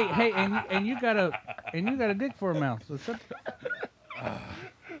peak. Hey, and you got a dick for a mouth. So shut.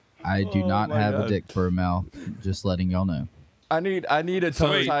 I do not have a dick for a mouth. Just letting y'all know. I need a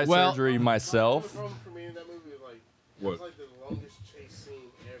tongue wait, tie well- surgery myself. Problem for me in that movie, like, What? it's like the longest chase scene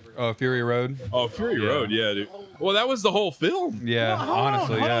ever. Oh, Fury Road. Oh, Fury Road, yeah, dude. Well, that was the whole film. Yeah,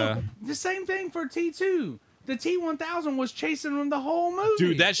 honestly, hold yeah. on. The same thing for T2. The T1000 was chasing them the whole movie.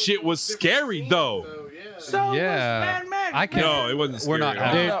 Dude, that shit was scary, though. So, yeah. so Yeah. was Mad Max. I can't- No, it wasn't scary. We're not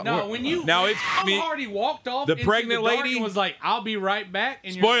at all. No, when you Now when it's Tom me- Hardy walked off the into pregnant the dark lady- and was like, "I'll be right back."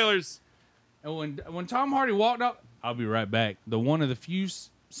 And you're- Spoilers. And when Tom Hardy walked up, "I'll be right back." The one of the few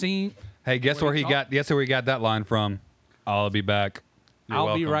scene, Hey, guess where he got that line from? I'll be back. You're "I'll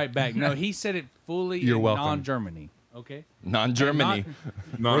be welcome. right back." No, he said it fully You're in welcome. non-Germany. Okay. Non-Germany.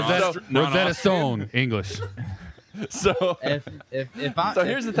 Rosetta Stone, English. So If I so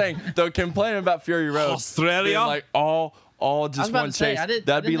here's the thing. The complaining about Fury Road, Australia? being like all just about one to say, chase. I didn't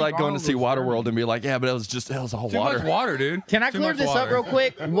That'd be think like going to Arnold see was Waterworld and be like, yeah, but it was all Too water. much water, dude. Can I Too clear much this up water. real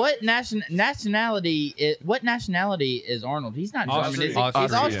quick? What nationality? What nationality is Arnold? He's not German. Austrian. Is he?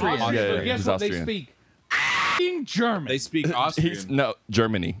 He's Austrian. Austrian. Yeah, Guess he's what? Austrian. They speak f***ing German. They speak Austrian. No,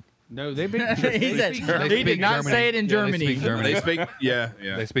 Germany. No, they speak. He said They he speak did not Germany. say it in Yeah, they Germany. speak Germany. They speak, yeah.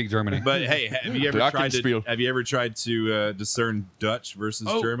 They speak Germany. But hey, have you ever tried Glockenspiel. to? Have you ever tried to discern Dutch versus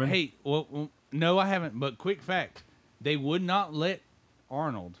Oh, German? hey, well, no, I haven't. But quick fact: they would not let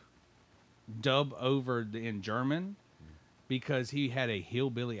Arnold dub over in German because he had a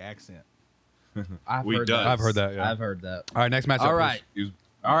hillbilly accent. I've We heard does. that. I've heard that. Yeah. I've heard that. All right, next matchup. All right. He was-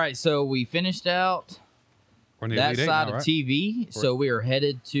 All right. So we finished out We're in the that Elite Eight side now, of right? TV. So we are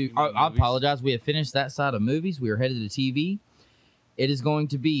headed to. mean I movies? apologize. We have finished that side of movies. We are headed to TV. It is going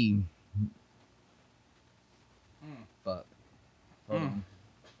to be. Fuck. Hold on.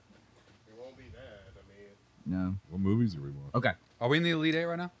 It won't be that. I mean, No. What movies are we watching? Okay. Are we in the Elite Eight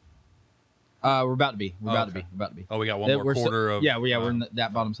right now? We're about to be. We're Oh, about to okay. be. We're about to be. Oh, we got one That more we're quarter so- of. Yeah, we're in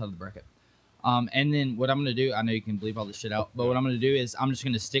that bottom side of the bracket. And then what I'm gonna do, I know you can bleep all this shit out, but what I'm gonna do is I'm just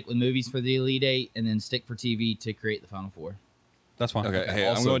gonna stick with movies for the Elite Eight and then stick for TV to create the Final Four. That's fine. Okay, hey,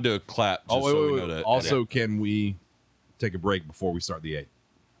 I'm Also- going to do a clap just Oh, wait, so wait, we wait. know that. Also, can we take a break before we start the 8?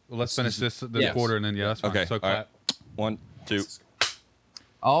 Well, let's finish this Yes. quarter and then that's fine. Okay, So all clap. right. 1, 2.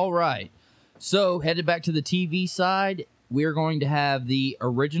 All right. So headed back to the TV side, we're going to have the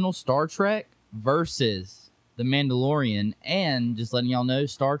original Star Trek versus the Mandalorian, and just letting y'all know,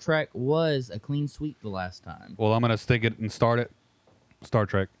 Star Trek was a clean sweep the last time. Well, I'm gonna stick it and start it. Star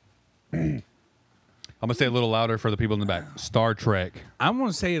Trek. I'm gonna say it a little louder for the people in the back. Star Trek. I'm going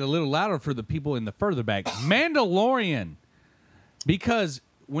to say it a little louder for the people in the further back. Mandalorian. Because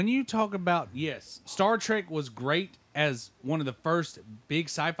when you talk about, yes, Star Trek was great as one of the first big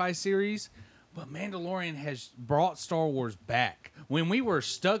sci-fi series, but Mandalorian has brought Star Wars back. When we were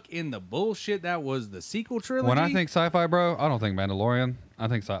stuck in the bullshit that was the sequel trilogy. When I think sci-fi, bro, I don't think Mandalorian. I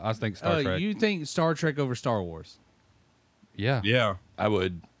think Star Trek. you think Star Trek over Star Wars. Yeah. Yeah. I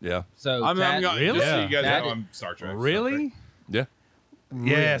would, yeah. So I'm Tad- going Really? just so you guys That- know I'm Star Trek. Really? Yeah.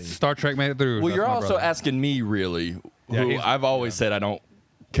 Yes. Star Trek made it through. Well, That's you're my also brother. asking me, really, Yeah, who he's- I've always said I don't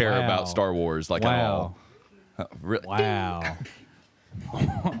care Wow. about Star Wars, like at all. Really? Wow.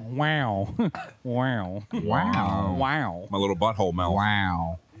 Wow. Wow. Wow. Wow. My little butthole mouth.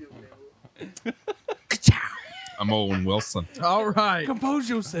 Wow. I'm Owen Wilson. All right. Compose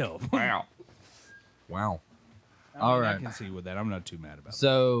yourself. Wow. Wow. All I right. can see with that. I'm not too mad about it.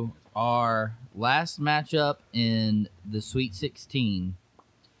 So our last matchup in the Sweet 16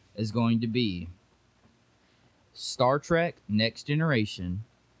 is going to be Star Trek Next Generation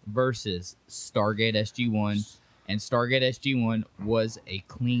versus Stargate SG-1, and Stargate SG-1 was a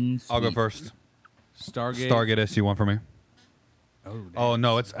clean sweep. I'll go first. Stargate. Stargate SG-1 for me. Oh, damn. Oh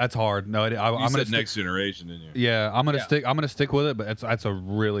no, that's hard. No, You I'm said gonna stick, Next Generation, didn't you? Yeah, I'm gonna Yeah. stick. I'm gonna stick with it, but that's a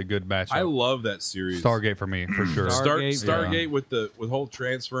really good matchup. I love that series. Stargate for me for sure. Stargate, Stargate with the whole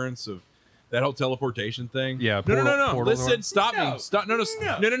transference of That whole teleportation thing. Yeah, No. portal Listen, door. stop No. me. Stop. No.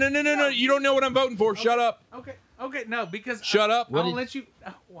 No. No. You don't know what I'm voting for. Shut up. Okay, no, because Shut up. I don't let you.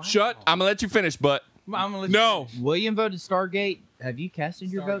 Wow. Shut. I'm gonna let you finish, but I'm gonna let No. You William voted Stargate. Have you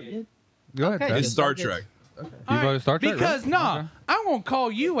casted your vote yet? Go ahead. Okay. Ted. It's Star Stargate's- Trek. You voted Star Trek, because right? okay. I'm gonna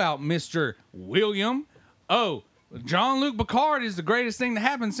call you out, Mr. William. Oh, Jean-Luc Picard is the greatest thing that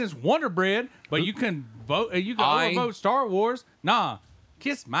happened since Wonder Bread, but you can vote. You can overvote Star Wars. Nah,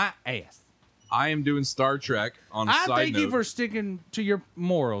 kiss my ass. I am doing Star Trek on a I side thank note. you for sticking to your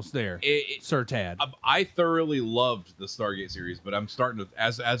morals there, Sir Tad. I thoroughly loved the Stargate series, but I'm starting to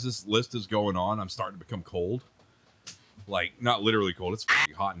as this list is going on, I'm starting to become cold. Like not literally cold; it's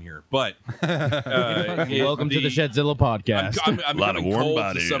f***ing hot in here. But Welcome to the Shedzilla podcast. I'm Lot of becoming warm cold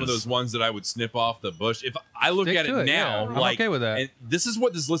bodies. to some of those ones that I would snip off the bush. If I look Stick at to it it, now, yeah. I'm like okay with that. And this is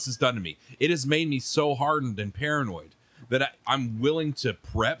what this list has done to me. It has made me so hardened and paranoid that I'm willing to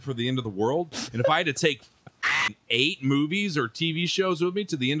prep for the end of the world. And if I had to take 8 movies or TV shows with me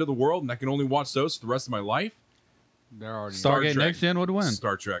to the end of the world, and I can only watch those for the rest of my life, They're already Stargate Trek. Next Gen would win.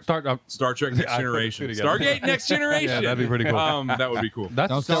 Star Trek. Star Trek Next I put Generation. the two together. Stargate Next Generation. Yeah, that'd be pretty cool. That would be cool. That's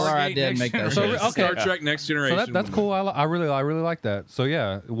Don't tell her I Stargate didn't Next make that Generation. shit. So, okay. Star Trek Next Generation. So that's cool. I really like that. So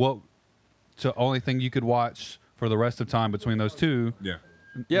yeah, what? So only thing you could watch for the rest of time between those two. Yeah.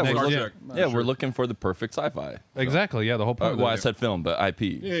 yeah, Next we're gen. looking, yeah, we're looking for the perfect sci-fi. Exactly. Yeah, the whole point. Well, I of it. said film, but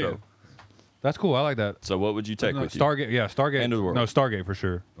IP. Yeah. So, That's cool. I like that. so what would you take No, with you? Stargate. Yeah, Stargate. End of the world. No, Stargate for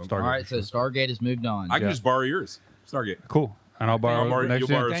sure. Stargate. All right, for so sure. Stargate has moved on. I can Yeah. just borrow yours. Stargate. Cool. And I'll borrow, I'll borrow- next you'll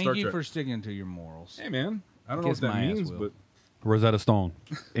gen. borrow- Thank Star you Trek. for sticking to your morals. Hey, man. I don't know Kiss what that my ass, means, Will. but Rosetta Stone,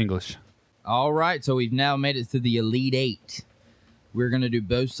 English. All right, so we've now made it to the Elite Eight. We're going to do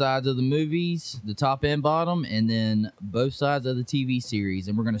both sides of the movies, the top and bottom, and then both sides of the TV series.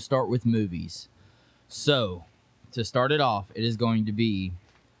 And we're going to start with movies. So, to start it off, it is going to be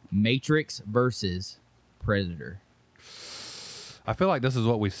Matrix versus Predator. I feel like this is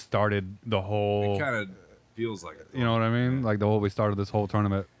what we started the whole. it kind of feels like it. You know what I mean? Like the whole we started this whole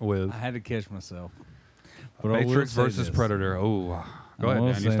tournament with I had to catch myself. But I will Matrix say versus this. Predator. Oh, go I ahead,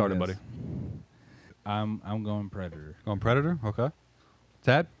 will man. You say started, this. buddy. I'm going Predator. Going Predator. Okay.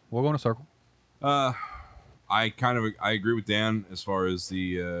 Tad, we'll go in a circle. I agree with Dan as far as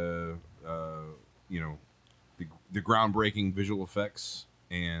the the groundbreaking visual effects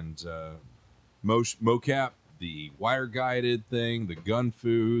and mocap, the wire guided thing, the gun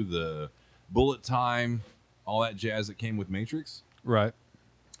fu, the bullet time, all that jazz that came with Matrix. Right.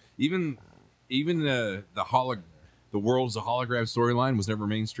 Even the world's a hologram storyline was never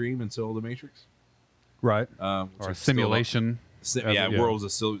mainstream until the Matrix. Right. Which Or a is still simulation. yeah, Yeah. world's a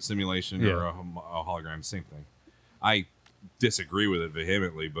simulation Yeah. or a hologram, same thing. I disagree with it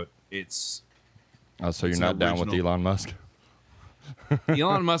vehemently, but it's Oh, so you're It's not an down with original. Elon Musk?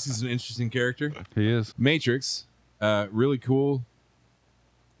 Elon Musk is an interesting character. He is. Matrix, really cool,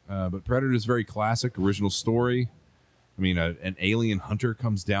 but Predator is very classic, original story. I mean, an alien hunter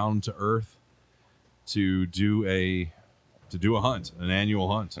comes down to Earth to do a hunt, an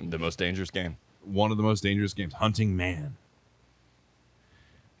annual hunt. The most dangerous game. One of the most dangerous games, hunting man.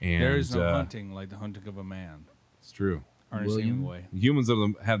 And There is no hunting like the hunting of a man. it's true. Ernest William? Hemingway. Humans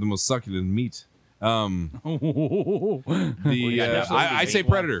have the most succulent meat. Oh I say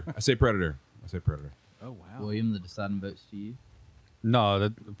Predator. I say Predator. wow. William, the deciding votes to you. No,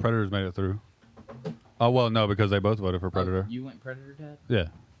 the Predators made it through. Oh well, no, because they both voted for Predator. Oh, you went Predator, Dad? Yeah.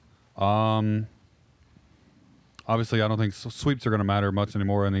 Obviously, I don't think sweeps are going to matter much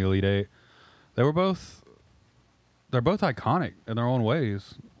anymore in the Elite Eight. They're both iconic in their own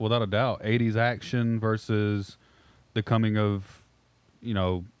ways, without a doubt. 80s action versus the coming of,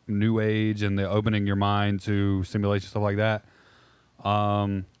 new age and the opening your mind to simulation, stuff like that.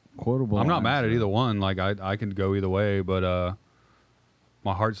 Quotable. I'm not mad at either one. Like I can go either way, but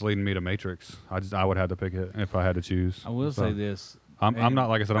my heart's leading me to Matrix. I would have to pick it if I had to choose. I will So, say this. I'm not,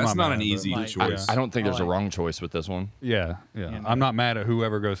 like I said, I'm That's not not mad, an but- easy like- choice. I don't think there's a like- wrong choice with this one. Yeah. You know. I'm not mad at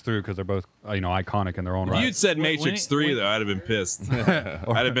whoever goes through because they're both, iconic in their own If right. you'd said When- Matrix when- 3, when- though, I'd have been pissed.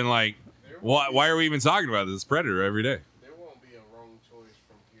 I'd have been like, why are we even talking about this? Predator every day. There won't be a wrong choice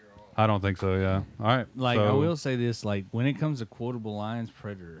from here on. I don't think so. Yeah. All right. Like so, I will say this, like when it comes to quotable lines,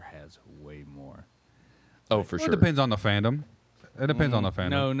 Predator has way more. Oh, for Well, sure. It depends on the fandom. It depends on the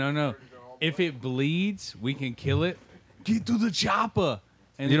fandom. No. If it bleeds, we can kill it. Get to the chopper.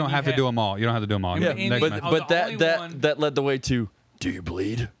 And You then don't have to do them all. You don't have to do them all. And- Yeah, and Next they- match. Oh, but the only that one- that led the way to. Do you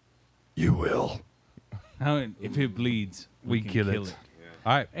bleed? You will. If it bleeds, we can kill it.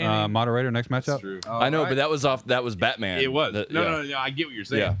 All right. And- Moderator, next matchup. True. I know, but that was Batman. It was. That- No, yeah. I get what you're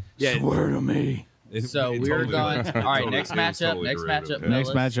saying. Yeah. Swear to me. It- So it we're totally going. was. All right, Totally- next it was matchup. totally Next derivative. matchup. Next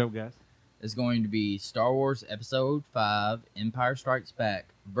fellas. matchup, guys. is going to be Star Wars Episode 5 Empire Strikes Back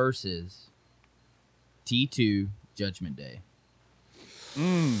versus T2 Judgment Day.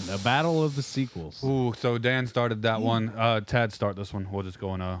 The battle of the sequels. Ooh, so Dan started that one. Tad, start this one. We'll just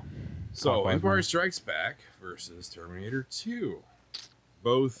go in So clockwise Empire order. Strikes Back versus Terminator 2.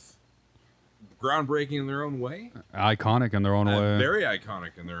 Both groundbreaking in their own way. Iconic in their own way. Very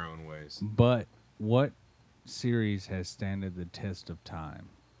iconic in their own ways. But what series has standed the test of time?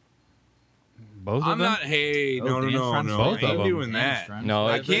 Both of I'm them? not. Hey, Oh, no, Dan's trying to no. Both I of ain't them. doing Dan's that. trying to No,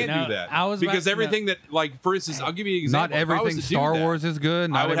 I say can't No, do that. I was about because to- everything that, like, for instance, I'll give you an example. Not If I was everything to do Star that, Wars is good.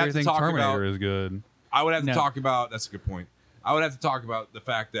 I Not would have to everything talk Terminator about- is good. I would have to No. talk about. That's a good point. I would have to talk about the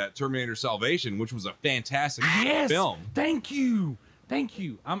fact that Terminator Salvation, which was a fantastic film, Thank you.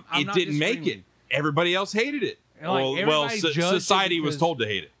 I'm it not didn't make it. disagreeing. Everybody else hated it. Like, everybody judged it society was because- told to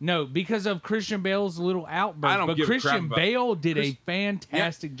hate it. No, because of Christian Bale's little outburst. I don't but give a crap Christian about- Bale did Chris- a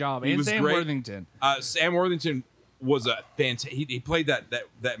fantastic job. he And was Sam great. Worthington. Sam Worthington was a fantastic. He played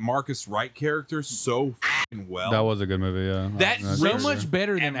that Marcus Wright character so f***ing well. That was a good movie, yeah. That That's So true. much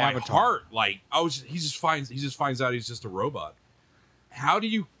better than and my Avatar. heart, like he just finds out he's just a robot. How do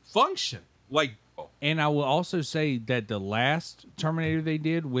you function? Like, And I will also say that the last Terminator they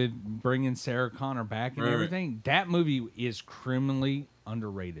did with bringing Sarah Connor back and Right. everything, that movie is criminally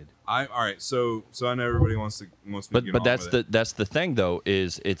underrated. all right. So I know everybody wants to get But on that's with the it. that's the thing though,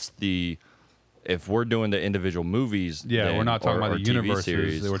 is it's the if we're doing the individual movies, Yeah, then- we're not talking or about the TV universes.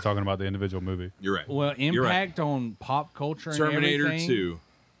 series. We're talking about the individual movie. You're right. Well, You're right. impact on pop culture and Terminator everything. 2.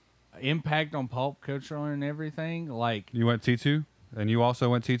 Impact on pop culture and everything. Like, You went T2? And you also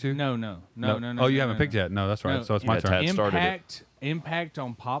went T2? no. Oh, you haven't picked yet? No, that's right. No, So it's my Yeah, turn. Tad started it. Impact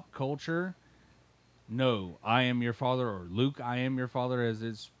on pop culture. No, I am your father, or Luke, I am your father, as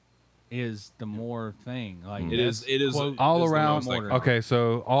is the more thing. Like It is. It is quote, All it is the around. most iconic. Okay,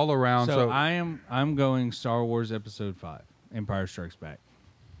 so all around. So So, I'm going Star Wars Episode 5, Empire Strikes Back.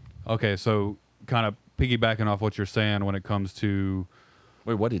 okay, so kind of piggybacking off what you're saying when it comes to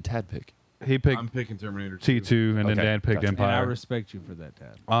Wait, what did Tad pick? he picked I'm picking Terminator 2. T2 and then Okay, Dan picked gotcha. And I Empire. respect you for that,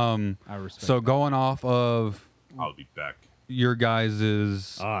 Tad. I respect. So that. going off of I'll be back. your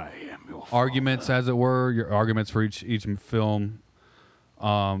guys' I am your arguments, as it were, your arguments for each film.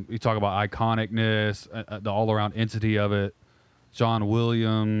 You talk about iconicness, the all-around entity of it, John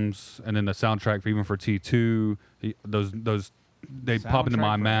Williams, and then the soundtrack even for T2. Those they pop into my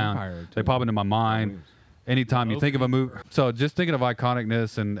Soundtrack for mind. Empire, They too. pop into my mind anytime you think of a movie. So just thinking of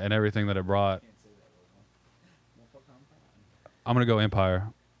iconicness and everything that it brought. I'm gonna go Empire.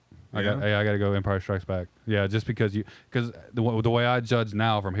 I got to go Empire Strikes Back. Yeah, just because the way I judge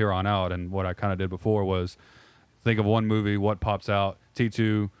now from here on out, and what I kind of did before was think of one movie, what pops out.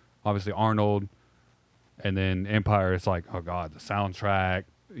 T2, obviously Arnold, and then Empire. It's like, oh god, the soundtrack,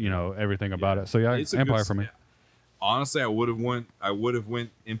 everything about it. So yeah, It's a Empire good- for me. Honestly, I would have went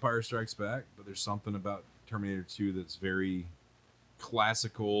Empire Strikes Back, but there's something about Terminator 2 that's very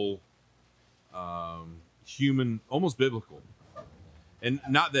classical, human, almost biblical, and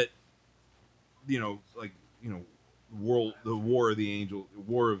not that the war of the angel,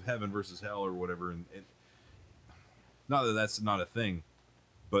 war of heaven versus hell or whatever, and not that that's not a thing,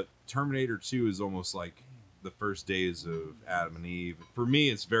 but Terminator 2 is almost like the first days of Adam and Eve. For me,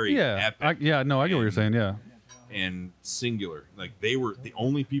 it's very epic. I get what you're saying. Yeah, And singular, like they were the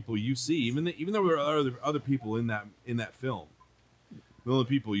only people you see, even though there are other people in that film, the only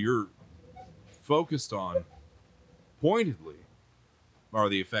people you're focused on pointedly are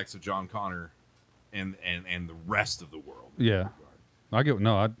the effects of John Connor and the rest of the world. yeah. I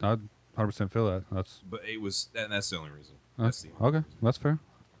 100% feel that. That's But that's the only reason. That's the only okay. That's fair.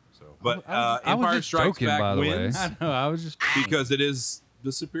 So, but I was Empire just Strikes joking, Back by the way. wins I know. I was just. because it is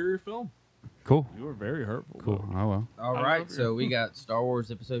the superior film. Cool. You were very hurtful. Cool. Oh well. All right, so we got Star Wars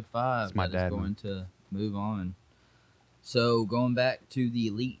Episode 5 It's my that is dad, going man. to move on. So going back to the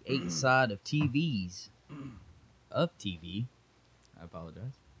Elite 8 side of TV, I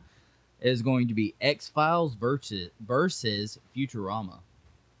apologize, is going to be X-Files versus Futurama.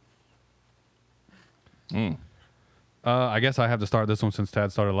 I guess I have to start this one since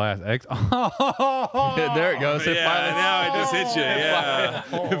Tad started last. There it goes. It finally, now it just hit you. Yeah.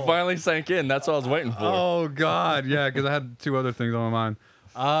 it finally sank in. That's what I was waiting for. Oh God, yeah, because I had two other things on my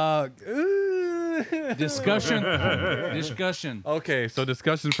mind. Discussion. Okay, so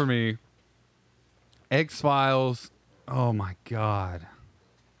discussion for me. X-Files. Oh my God.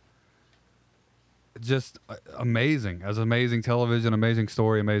 Just amazing. As amazing television, amazing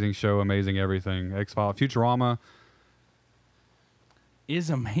story, amazing show, amazing everything. X-Files, Futurama Is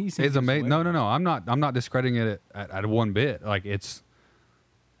amazing. is as amazing. well. No. I'm not discrediting it at one bit. Like it's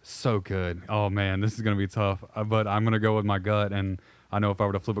so good. Oh man, this is gonna be tough. But I'm gonna go with my gut, and I know if I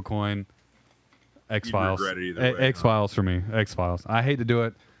were to flip a coin, X Files. regret it either way, X Files for me. X Files. I hate to do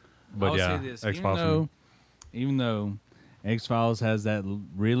it, but I'll yeah, say this, X Files. even though X Files has that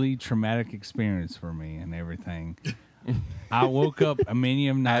really traumatic experience for me and everything, I woke up a many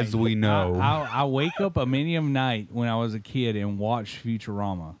of night. As we know. I wake up a many of night when I was a kid and watched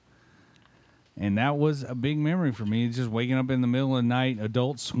Futurama. And that was a big memory for me. Just waking up in the middle of the night,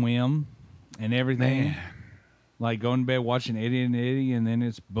 Adult Swim, and everything. Man. Like going to bed watching Eddie and Eddie, and then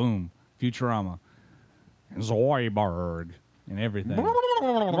it's boom, Futurama, Zoidberg, and everything. But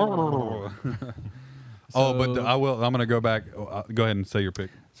I will. I'm gonna go back. Go ahead and say your pick.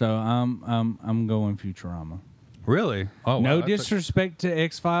 So I'm going Futurama. Really? Oh, No wow, that's disrespect to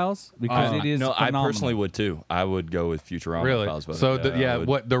X Files because it is No, phenomenal. I personally would too. I would go with Futurama. really. If I was voting. So I would.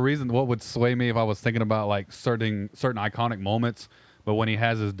 what would sway me if I was thinking about like certain iconic moments, but when he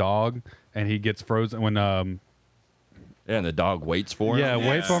has his dog and he gets frozen when Yeah, and the dog waits for him. Yeah,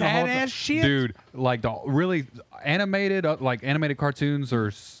 wait for him. Sad the whole ass time. shit. Dude, like the really animated, like animated cartoons or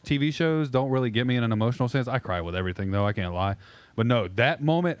TV shows don't really get me in an emotional sense. I cry with everything though. I can't lie. But no, that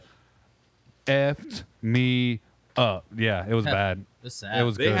moment effed me up. Yeah, it was bad. It's sad. It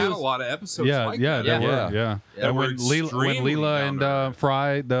was They good. had a lot of episodes. Yeah, like yeah, that. they Yeah. were. Yeah. They And were when extremely Leela down and to earth.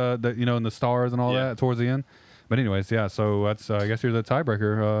 Fry, the and the stars and all Yeah. that towards the end. But anyways, yeah. So that's I guess you're the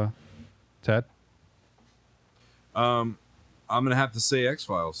tiebreaker, Ted. I'm gonna have to say X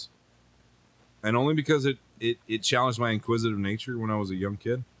Files, and only because it challenged my inquisitive nature when I was a young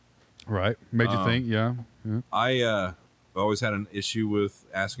kid. Right. Made you think. Yeah. I always had an issue with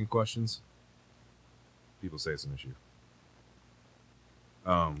asking questions. People say it's an issue.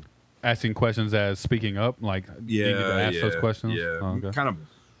 Asking questions as speaking up, like you need to ask those questions. Yeah, Oh, okay. kind of.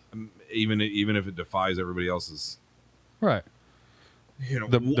 Even if it defies everybody else's, Right.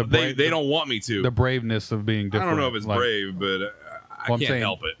 they don't want me to. The braveness of being I different. don't know if it's like, brave, but well, I I'm can't saying-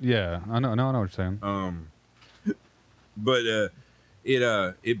 help it. Yeah, I know. No, I know what you're saying. But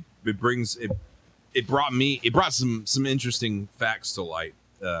it brought some interesting facts to light.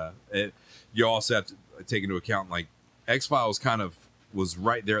 You also have to take into account like X Files kind of was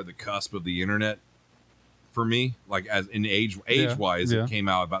right there at the cusp of the internet for me, like as in age wise, yeah. it came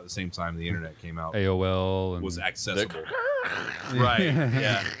out about the same time the internet came out. AOL and Was accessible. Right.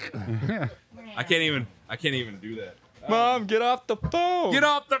 Yeah. I can't even do that. Mom, get off the phone. Get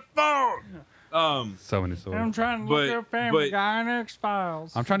off the phone. so many stories. I'm trying to But- look up Family but- Guy and X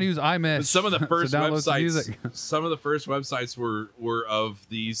Files. I'm trying to use iMesh. But some of the first to download some websites, music. some of the first websites were of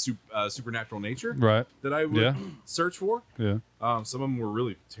the supernatural nature Right. that I would Yeah. search for. Yeah. Some of them were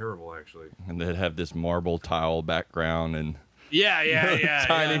really terrible, actually. And they'd have this marble tile background and Yeah.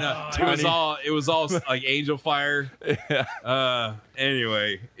 Tiny- no. tiny- It was all like Angel Fire. yeah.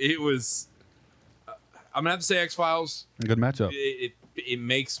 Anyway, it was. I'm gonna have to say X Files. Good matchup. It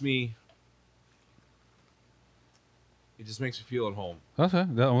makes me. It just makes me feel at home. Okay.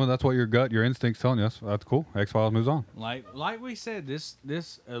 That's what your instincts telling you. That's cool. X Files moves on. Like we said, this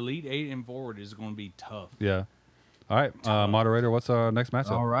Elite 8 and forward is going to be tough. Yeah. All right, moderator. What's our next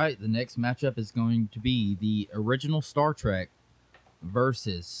matchup? All right, the next matchup is going to be the original Star Trek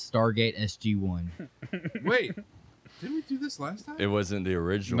versus Stargate SG-1. Wait, didn't we do this last time? It wasn't the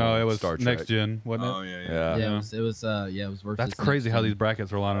original. No, it was Star Trek. next gen, wasn't it? Oh yeah. Yeah. Yeah, it was versus. That's crazy how these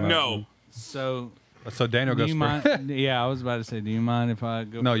brackets are lining up. No. So, So Daniel do goes you first. mind? Yeah, I was about to say, do you mind if I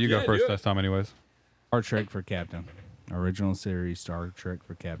go? No, you Yeah, go first do it. this time, anyways. Star Trek for Captain. Original series Star Trek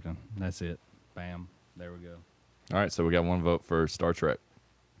for Captain. That's it. Bam. There we go. All right, so we got one vote for Star Trek.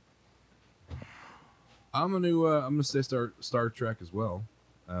 I'm gonna say Star Trek as well.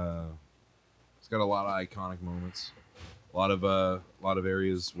 It's got a lot of iconic moments, a lot of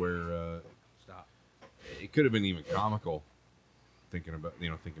areas where it could have been even comical. Thinking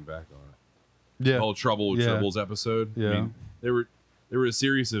back on it, Yeah. the whole Trouble with Yeah. Tribbles episode. Yeah. I mean, there were a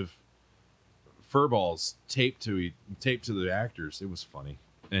series of furballs taped to the actors. It was funny.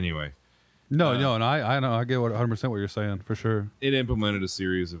 Anyway, No, and I know I get 100% what you're saying for sure. it implemented a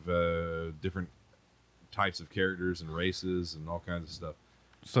series of different types of characters and races and all kinds of stuff.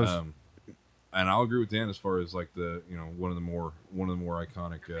 So And I'll agree with Dan as far as like the one of the more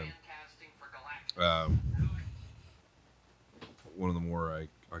iconic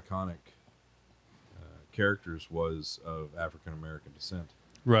characters was of African American descent.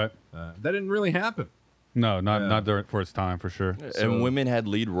 right. That didn't really happen. No, not during for its time for sure. And women had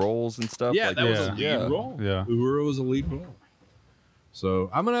lead roles and stuff. Yeah, like that was a Yeah. lead Yeah. role. Yeah. Uhura was a lead role. So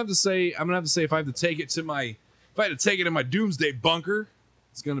I'm gonna have to say if I had to take it to my doomsday bunker,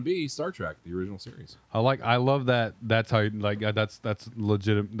 It's going to be Star Trek, the original series. I love that. That's how that's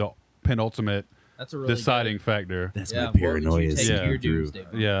legit. The penultimate That's a really deciding good, factor. That's yeah, my what would paranoia. you take Yeah. to your Drew. doomsday?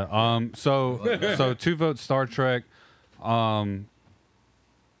 Yeah. So 2 votes Star Trek.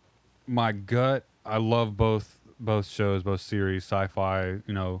 My gut. I love both shows, both series, sci-fi.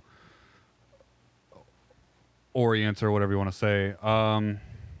 Orient or whatever you want to say.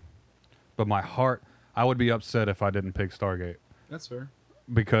 But my heart, I would be upset if I didn't pick Stargate That's fair.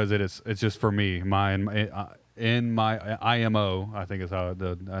 because it's just for me. In my IMO, I think is how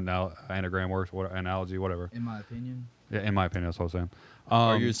the anagram works. What analogy, whatever. In my opinion. Yeah, in my opinion, that's what I'm saying.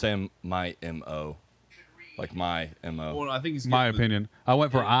 Are you saying my MO? Like my MO? Well, I think he's My getting the- opinion. I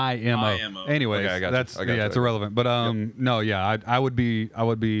went for IMO. IMO. Anyways, Okay, I got you. that's I got you. it's irrelevant. But no, yeah, I would be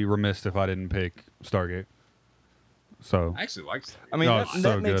remiss if I didn't pick Stargate. So I actually like Stargate. I mean, No, that, it's that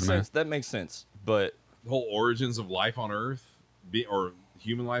so makes good, man. sense. That makes sense. But The whole origins of life on Earth, or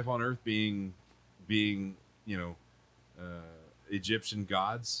human life on Earth, being Egyptian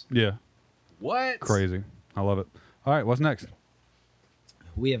gods. yeah, What? crazy. I love it. All right, what's next?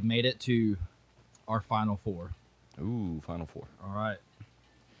 We have made it to our final four. ooh, Final Four. All right.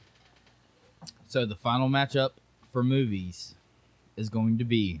 So the final matchup for movies is going to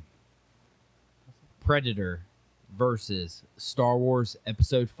be Predator versus Star Wars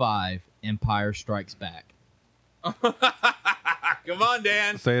Episode 5 Empire Strikes Back. Come on,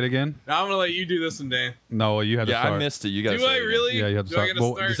 Dan. Say it again. I'm gonna let you do this one, Dan. No, you had to Yeah, start. I missed it. You got to Do I really? Yeah, you have to Do I start. gotta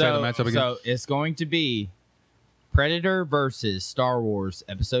Well, start? just say the matchup again. So it's going to be Predator versus Star Wars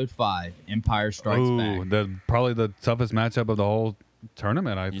Episode 5 Empire Strikes Ooh, Back. probably the toughest matchup of the whole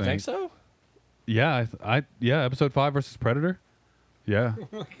tournament. I You think so? Yeah, yeah. Episode 5 versus Predator. Yeah.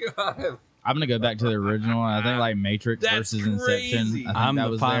 I'm gonna go back to the original. I think like Matrix That's versus Inception. crazy. I think I'm that the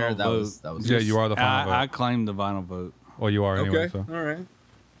was final there. That vote. was Yeah, you are the final I vote. claim the final vote. Well, you are anyway. Okay. So All right.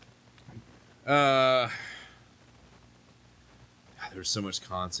 There's so much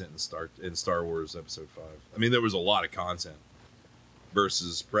content in Star Wars Episode 5. I mean, there was a lot of content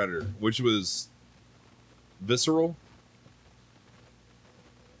versus Predator, which was visceral,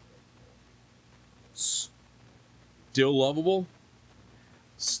 still lovable.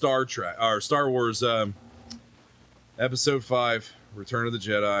 Star Wars Episode 5 Return of the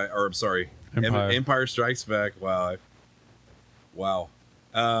Jedi, or I'm sorry, Empire Strikes Back. Wow.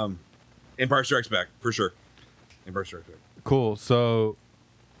 Empire Strikes Back for sure. Empire Strikes Back. cool. So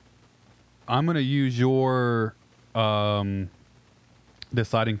I'm gonna use your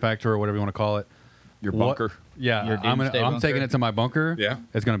deciding factor or whatever you want to call it. Your What- bunker. Yeah, Your I'm doomsday taking bunker? it to my bunker. Yeah.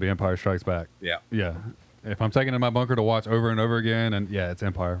 It's gonna be Empire Strikes Back. Yeah. Yeah. If I'm taking it to my bunker to watch over and over again, and yeah, it's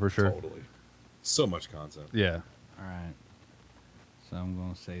Empire for sure. Totally. So much content. Yeah. All right. So I'm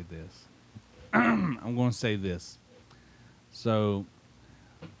going to say this. I'm going to say this. So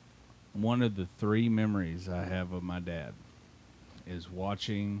one of the 3 memories I have of my dad is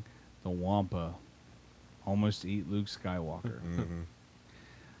watching the Wampa almost eat Luke Skywalker.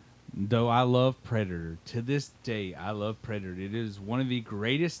 Though I love Predator, to this day, I love Predator. It is one of the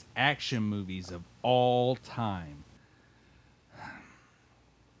greatest action movies of all time.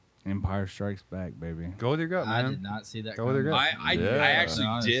 Empire Strikes Back, baby. Go with your gut, I man. did not see that. Go with your coming. gut. I Yeah. actually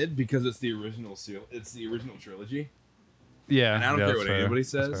Honest. did because it's the original seal. It's the original trilogy, Yeah. and I don't yeah, care that's what fair. anybody That's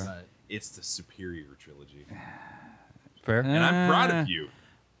says. fair. Right. It's the superior trilogy, Fair. and I'm proud of you.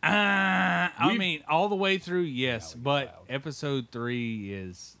 I We've- mean, all the way through, yes, but episode 3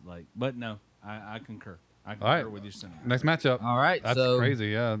 is like, but no, I concur. I concur right. with your sentiment. Next matchup. All right, That's so crazy.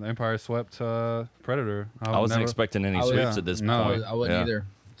 Yeah, the Empire swept Predator. I wasn't never- expecting any I was- sweeps yeah, at this no. point. I wouldn't Yeah. either.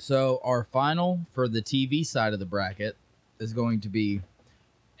 So our final for the TV side of the bracket is going to be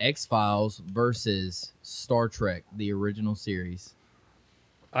X-Files versus Star Trek, the original series.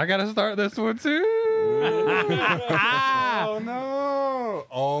 I gotta start this one too. Oh no!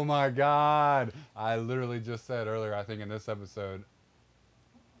 Oh my God! I literally just said earlier. I think in this episode,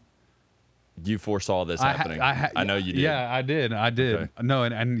 You foresaw this happening. I know you did. Yeah, I did. I did. Okay. No,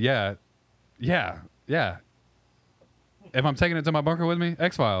 and yeah. If I'm taking it to my bunker with me,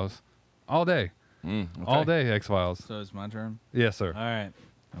 X Files, all day, Okay. all day, X Files. So it's my turn. Yes, sir. All right,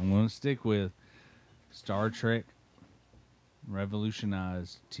 I'm going to stick with Star Trek.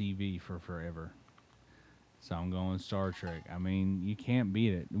 Revolutionized TV for forever. So I'm going Star Trek. I mean, you can't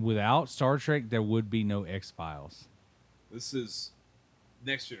beat it. Without Star Trek, there would be no X-Files. This is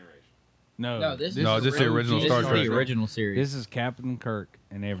Next Generation. No, this No, is just the original this Star is Trek. the original series. This is Captain Kirk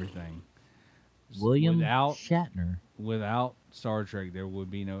and everything. William without Shatner. without Star Trek, there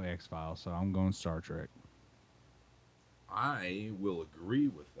would be no X-Files. So I'm going Star Trek. I will agree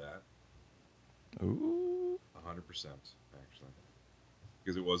with that. Ooh. 100%, actually.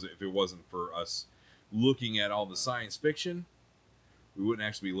 because if it wasn't for us looking at all the science fiction, we wouldn't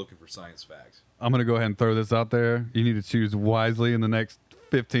actually be looking for science facts. I'm gonna go ahead and throw this out there. You need to choose wisely in the next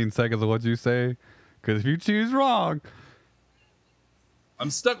 15 seconds of what you say, because if you choose wrong, I'm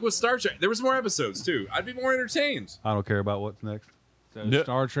stuck with Star Trek. There was more episodes too. I'd be more entertained. I don't care about what's next. So Yeah.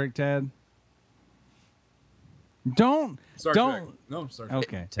 Star Trek, Tad. Don't. Star Trek. don't. No, Star Trek.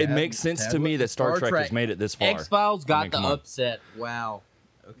 Okay. It makes sense to me that Star Trek has made it this far. X-Files got I mean, the come on. upset. Wow.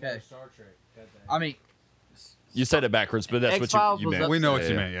 Okay. Star Trek. I mean, You said it backwards, but that's X-Files what you was meant. up- We know what you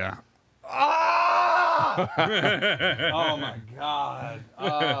Yeah. meant, yeah. Oh my god.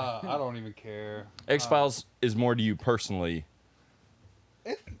 I don't even care. X-Files is more to you personally.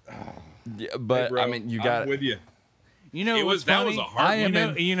 Yeah, but Hey, bro, I mean, you I'm got with you. You know It what's was that funny? was a hard I am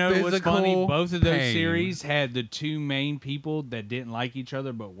one. in You know what's funny? physical Both of those pain. series had the two main people that didn't like each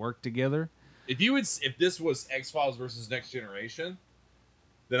other but worked together. If this was X-Files versus Next Generation,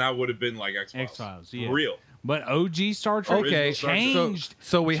 then I would have been like X-Files. X-Files, yeah. For real. But OG Star Trek Okay, changed.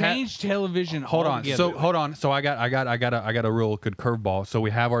 so we had. changed television. Hold on. altogether. So hold on. So I got a real good curveball. So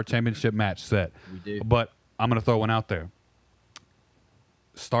we have our championship match set. we do. But I'm gonna throw one out there.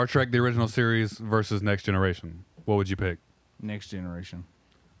 Star Trek: The Original Series versus Next Generation. What would you pick? Next Generation.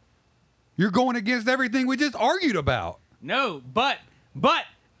 You're going against everything we just argued about. No, but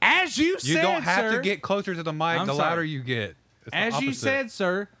as you said, You don't have sir, to get closer to the mic. I'm the sorry. louder you get. It's the as you opposite. said,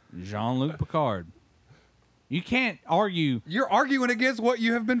 sir, Jean-Luc Picard. You can't argue. You're arguing against what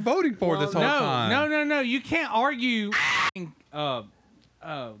you have been voting for this whole time. No. You can't argue.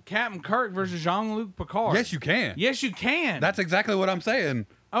 Captain Kirk versus Jean-Luc Picard. Yes, you can. Yes, you can. That's exactly what I'm saying.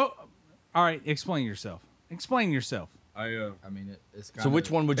 Oh, all right. Explain yourself. Explain yourself. I mean, it's kind So which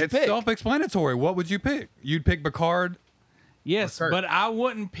one would you It's pick? self-explanatory. What would you pick? You'd pick Picard. Yes, Kirk. but I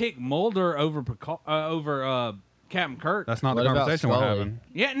wouldn't pick Mulder over Captain Kirk. That's not What the about conversation we're Scully? having.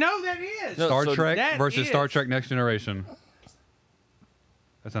 Yeah, no, that is. No, Star so Trek that versus Star is- Trek Next Generation.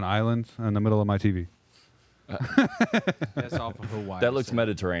 That's an island in the middle of my TV. That's off of Hawaii. That looks sir.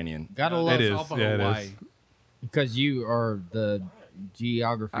 Mediterranean. Gotta It love is. Off of Yeah, it Hawaii. is. because you are the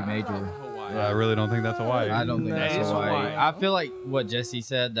geography major. Hawaii. I really don't think that's Hawaii. I don't think That that's is Hawaii. Hawaii. I feel like what Jesse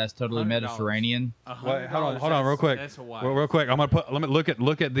said. That's totally $100. Mediterranean. Wait, hold on, real quick. That's Hawaii. Real quick. I'm gonna put. Let me look at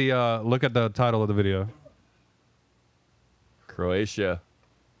the title of the video. Croatia.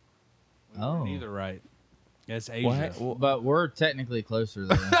 Oh. Neither right. That's Asia. What? But we're technically closer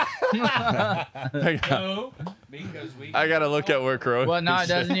than. No, because we. I gotta look at where Croatia. Well, no, it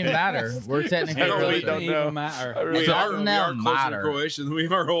doesn't even matter. We're technically I really closer. don't know. Matter. I really It we are doesn't closer matter. to Croatia than we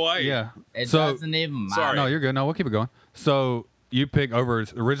are Hawaii. Yeah. It So doesn't even matter. Sorry. no, you're good. No, we'll keep it going. So you pick over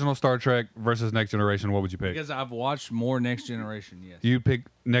original Star Trek versus Next Generation. What would you pick? Because I've watched more Next Generation. Yes. You pick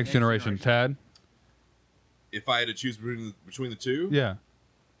Next Generation. Tad. If I had to choose between the two, Yeah.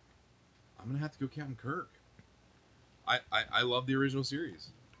 I'm gonna have to go Captain Kirk. I love the original series.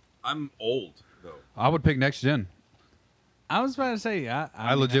 I'm old though. I would pick Next Gen. I was about to say.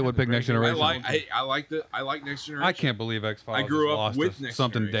 I legit would pick Next Generation. I like Next Generation. I can't believe X Files. I grew up lost with to Next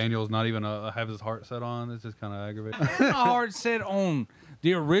something Generation. Daniel's not even have his heart set on. It's just kind of aggravating. My heart set on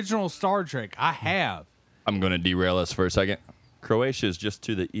the original Star Trek. I have. I'm gonna derail us for a second. Croatia is just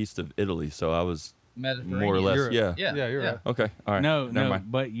to the east of Italy, so I was Mediterranean. more or less. You're- Yeah. Yeah, you're right. Okay. All right. No, Never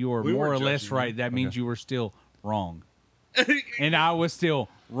mind. but you were We more or weren't less judging right. you. That means you were still wrong, and I was still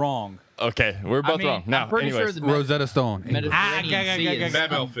wrong. Okay, we're both wrong. Now, I'm pretty anyways, sure the Rosetta Stone. Mediterranean Sea is.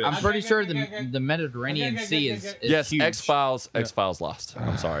 Babel fish. I'm pretty sure the Mediterranean Sea is yes, huge. X Files lost.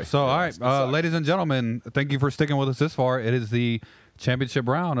 I'm sorry. So, all right, ladies and gentlemen, thank you for sticking with us this far. It is the championship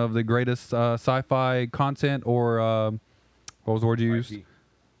round of the greatest sci-fi content, or what was the word you used? IP.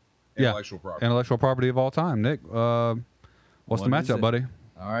 Yeah. Intellectual property. Intellectual property of all time. Nick, what's the What is matchup, it? buddy?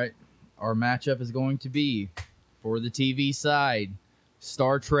 All right. Our matchup is going to be for the TV side,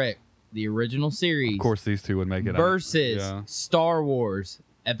 Star Trek, the original series, Of course, these two would make it. versus Yeah. Star Wars,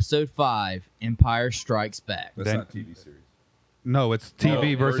 Episode 5, Empire Strikes Back. That's Then- not TV series. No, it's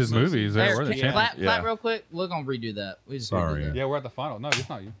TV Oh, versus versus- movies. Hey, We're the can- champ. clap Yeah. real quick. We're going to redo that. We just Sorry. redid that. Yeah, we're at the final. No, it's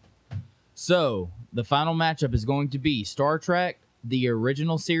not you. So, the final matchup is going to be Star Trek, the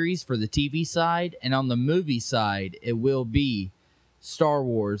original series for the TV side, and on the movie side, it will be Star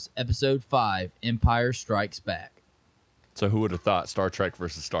Wars Episode 5, Empire Strikes Back. So who would have thought Star Trek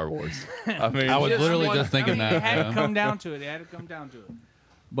versus Star Wars? I mean, I was literally just thinking that. It had yeah. to come down to it. It had to come down to it.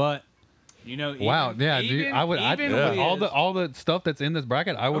 But you know, Wow. even- Yeah, dude. even- I would. even Yeah. with- All the stuff that's in this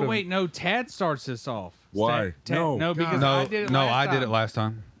bracket. I would Oh have. wait, no. Tad starts this off. Why? No, because No, I did it no, last I did time. it last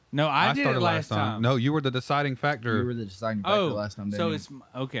time. No, I did it started last time. No, you were the deciding factor. You were the deciding factor Oh, last time, so Daniel. it's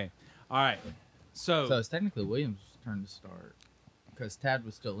okay. All right. So it's technically William's turn to start. because Tad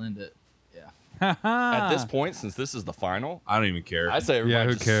was still into it. Yeah. At this point, since this is the final, I don't even care. I say everybody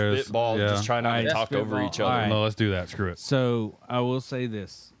who just cares? spitball, Yeah. just try not to Right, talk over spitball. each other. All right. No, let's do that. Screw it. So I will say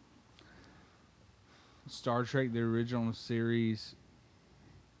this: Star Trek, the original series,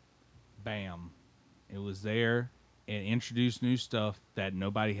 bam, it was there. It introduced new stuff that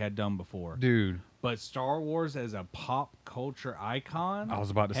nobody had done before. Dude, But Star Wars as a pop culture icon, I was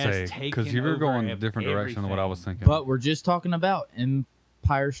about to has say, because taken you were over going a different direction than what I was everything. thinking. But we're just talking about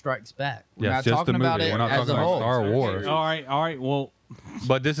Empire Strikes Back. We're Yes, not just talking the about movie. it We're not as talking a about whole. Star Wars. All right. Well,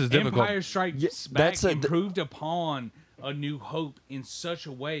 But this is difficult. Empire Strikes Yeah, Back that's a- improved upon A New Hope in such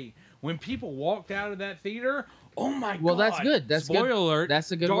a way. When people walked out of that theater, oh my god! Well, that's good. That's Spoiler good. alert.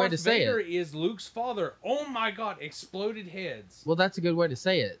 That's a good way Darth to say Vader it. is Luke's father. Oh my god! Exploded heads. Well, that's a good way to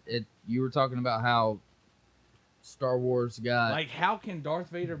say it. You were talking about how Star Wars got. Like, how can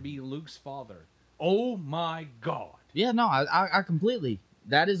Darth Vader be Luke's father? Oh my god! Yeah, no, I completely.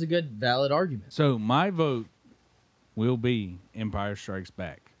 That is a good, valid argument. So my vote will be Empire Strikes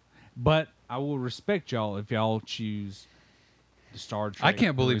Back, but I will respect y'all if y'all choose the Star Trek. I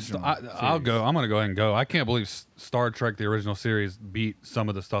can't believe original I'll series. go. I'm going to go ahead and go. I can't believe Star Trek the original series beat some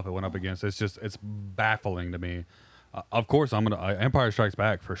of the stuff it went up against. It's baffling to me. Of course, I'm gonna Empire Strikes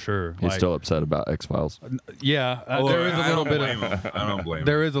Back for sure. He's Like, still upset about X-Files. yeah. Oh, There is a I little don't bit blame of him. I don't blame him.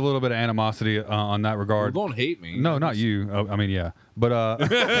 there is a little bit of animosity on that Well, regard. don't hate me. No, not you. I mean, yeah, but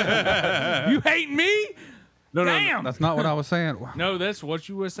You hate me? No, Damn. that's not what I was saying. No, that's what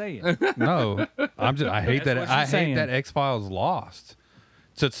you were saying. No, I hate That's that. what I she's hate saying. that X Files lost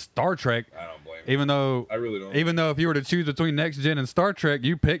to Star Trek. I don't blame him. Even though I really don't. Even though if you were to choose between Next Gen and Star Trek,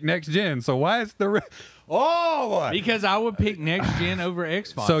 you pick Next Gen. So why is the oh what? Because I would pick Next Gen over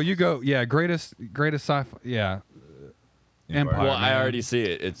X Files. So you go greatest sci-fi Empire. Empire. Well, I man. already see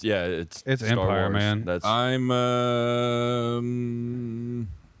it. It's It's Star Empire, Wars. man. That's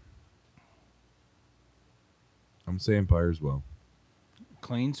I'm saying Empire as well.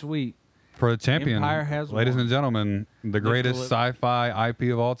 clean sweep. For the champion, Empire has ladies won. and gentlemen, the greatest sci-fi IP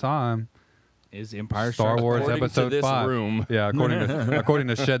of all time, Is Empire Star Strikes Wars According to Episode this 5. room. Yeah, according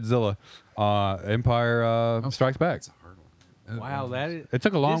to Shedzilla, Empire Strikes Back. Back. Wow, that is. It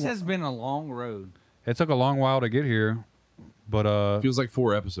took a long. This has been a long road. It took a long while to get here, but Feels like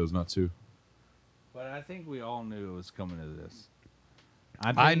 4 episodes, not 2. But I think we all knew it was coming to this.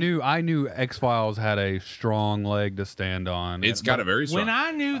 I knew X-Files had a strong leg to stand on. It's got a very strong. When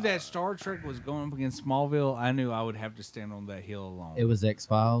I knew that Star Trek was going up against Smallville, I knew I would have to stand on that hill alone. It was X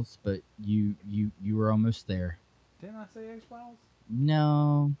Files, but you were almost there. Didn't I say X Files?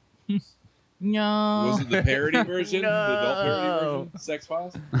 No, no, Was it the parody version? The adult parody version? Sex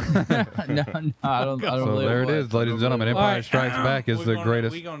Files? no, I don't. So believe there it was. is, ladies and gentlemen. Empire Strikes Back is the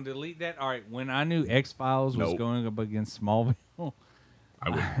greatest. We're going to delete that. All right. When I knew X Files was Nope. going up against Smallville, I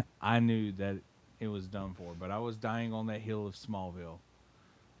would. I knew that it was done for. But I was dying on that hill of Smallville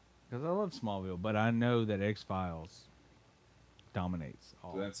because I love Smallville. But I know that X Files dominates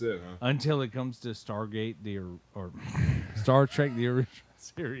all. That's it, huh? Until it comes to Stargate, or Star Trek, the original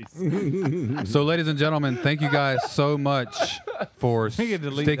series. So, ladies and gentlemen, thank you guys so much for We could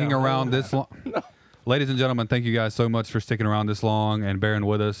delete sticking that around whole- this long. Ladies and gentlemen, thank you guys so much for sticking around this long and bearing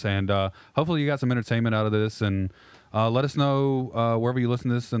with us. And hopefully you got some entertainment out of this. And let us know wherever you listen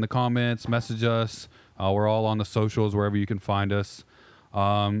to this in the comments. Message us. We're all on the socials, wherever you can find us.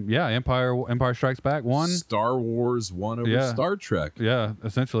 Yeah, Empire Strikes Back won. Star Wars won over Yeah. Star Trek. Yeah,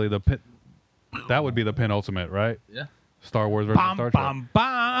 essentially that would be the penultimate, right? Yeah. Star Wars versus Bum, Star Trek. bum, bum.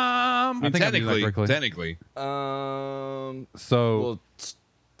 I think I'm using that correctly. Technically. So Well,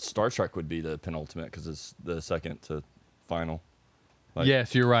 Star Trek would be the penultimate because it's the second to final. Like-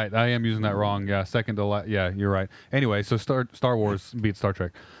 yes, you're right. I am using that wrong. Yeah, second to last. Yeah, you're right. Anyway, so Star Wars beats Star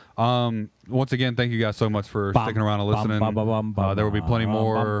Trek. Once again, thank you guys so much for Bum, sticking around and bum, listening. bum, bum, bum, There will be plenty bum,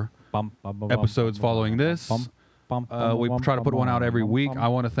 more bum, bum, bum, episodes bum, following bum, this. bum, bum, bum, We bum, try to put bum, one out every bum, week. bum, I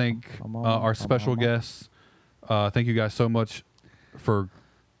want to thank our special guests. Thank you guys so much for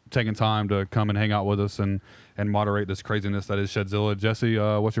taking time to come and hang out with us and moderate this craziness that is Shedzilla. Jesse,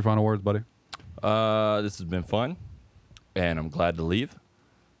 what's your final words, buddy? This has been fun, and I'm glad to leave.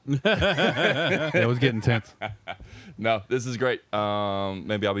 Yeah, it was getting tense. No, this is great.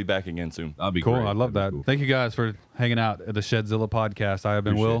 Maybe I'll be back again soon. I'll be Cool. great. I love that. That'd be cool. Thank you guys for hanging out at the Shedzilla podcast. I have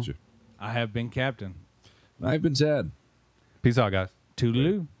been Will. Appreciate I have been captain. you. I've been sad. Peace out, guys.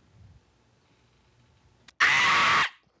 Toodaloo.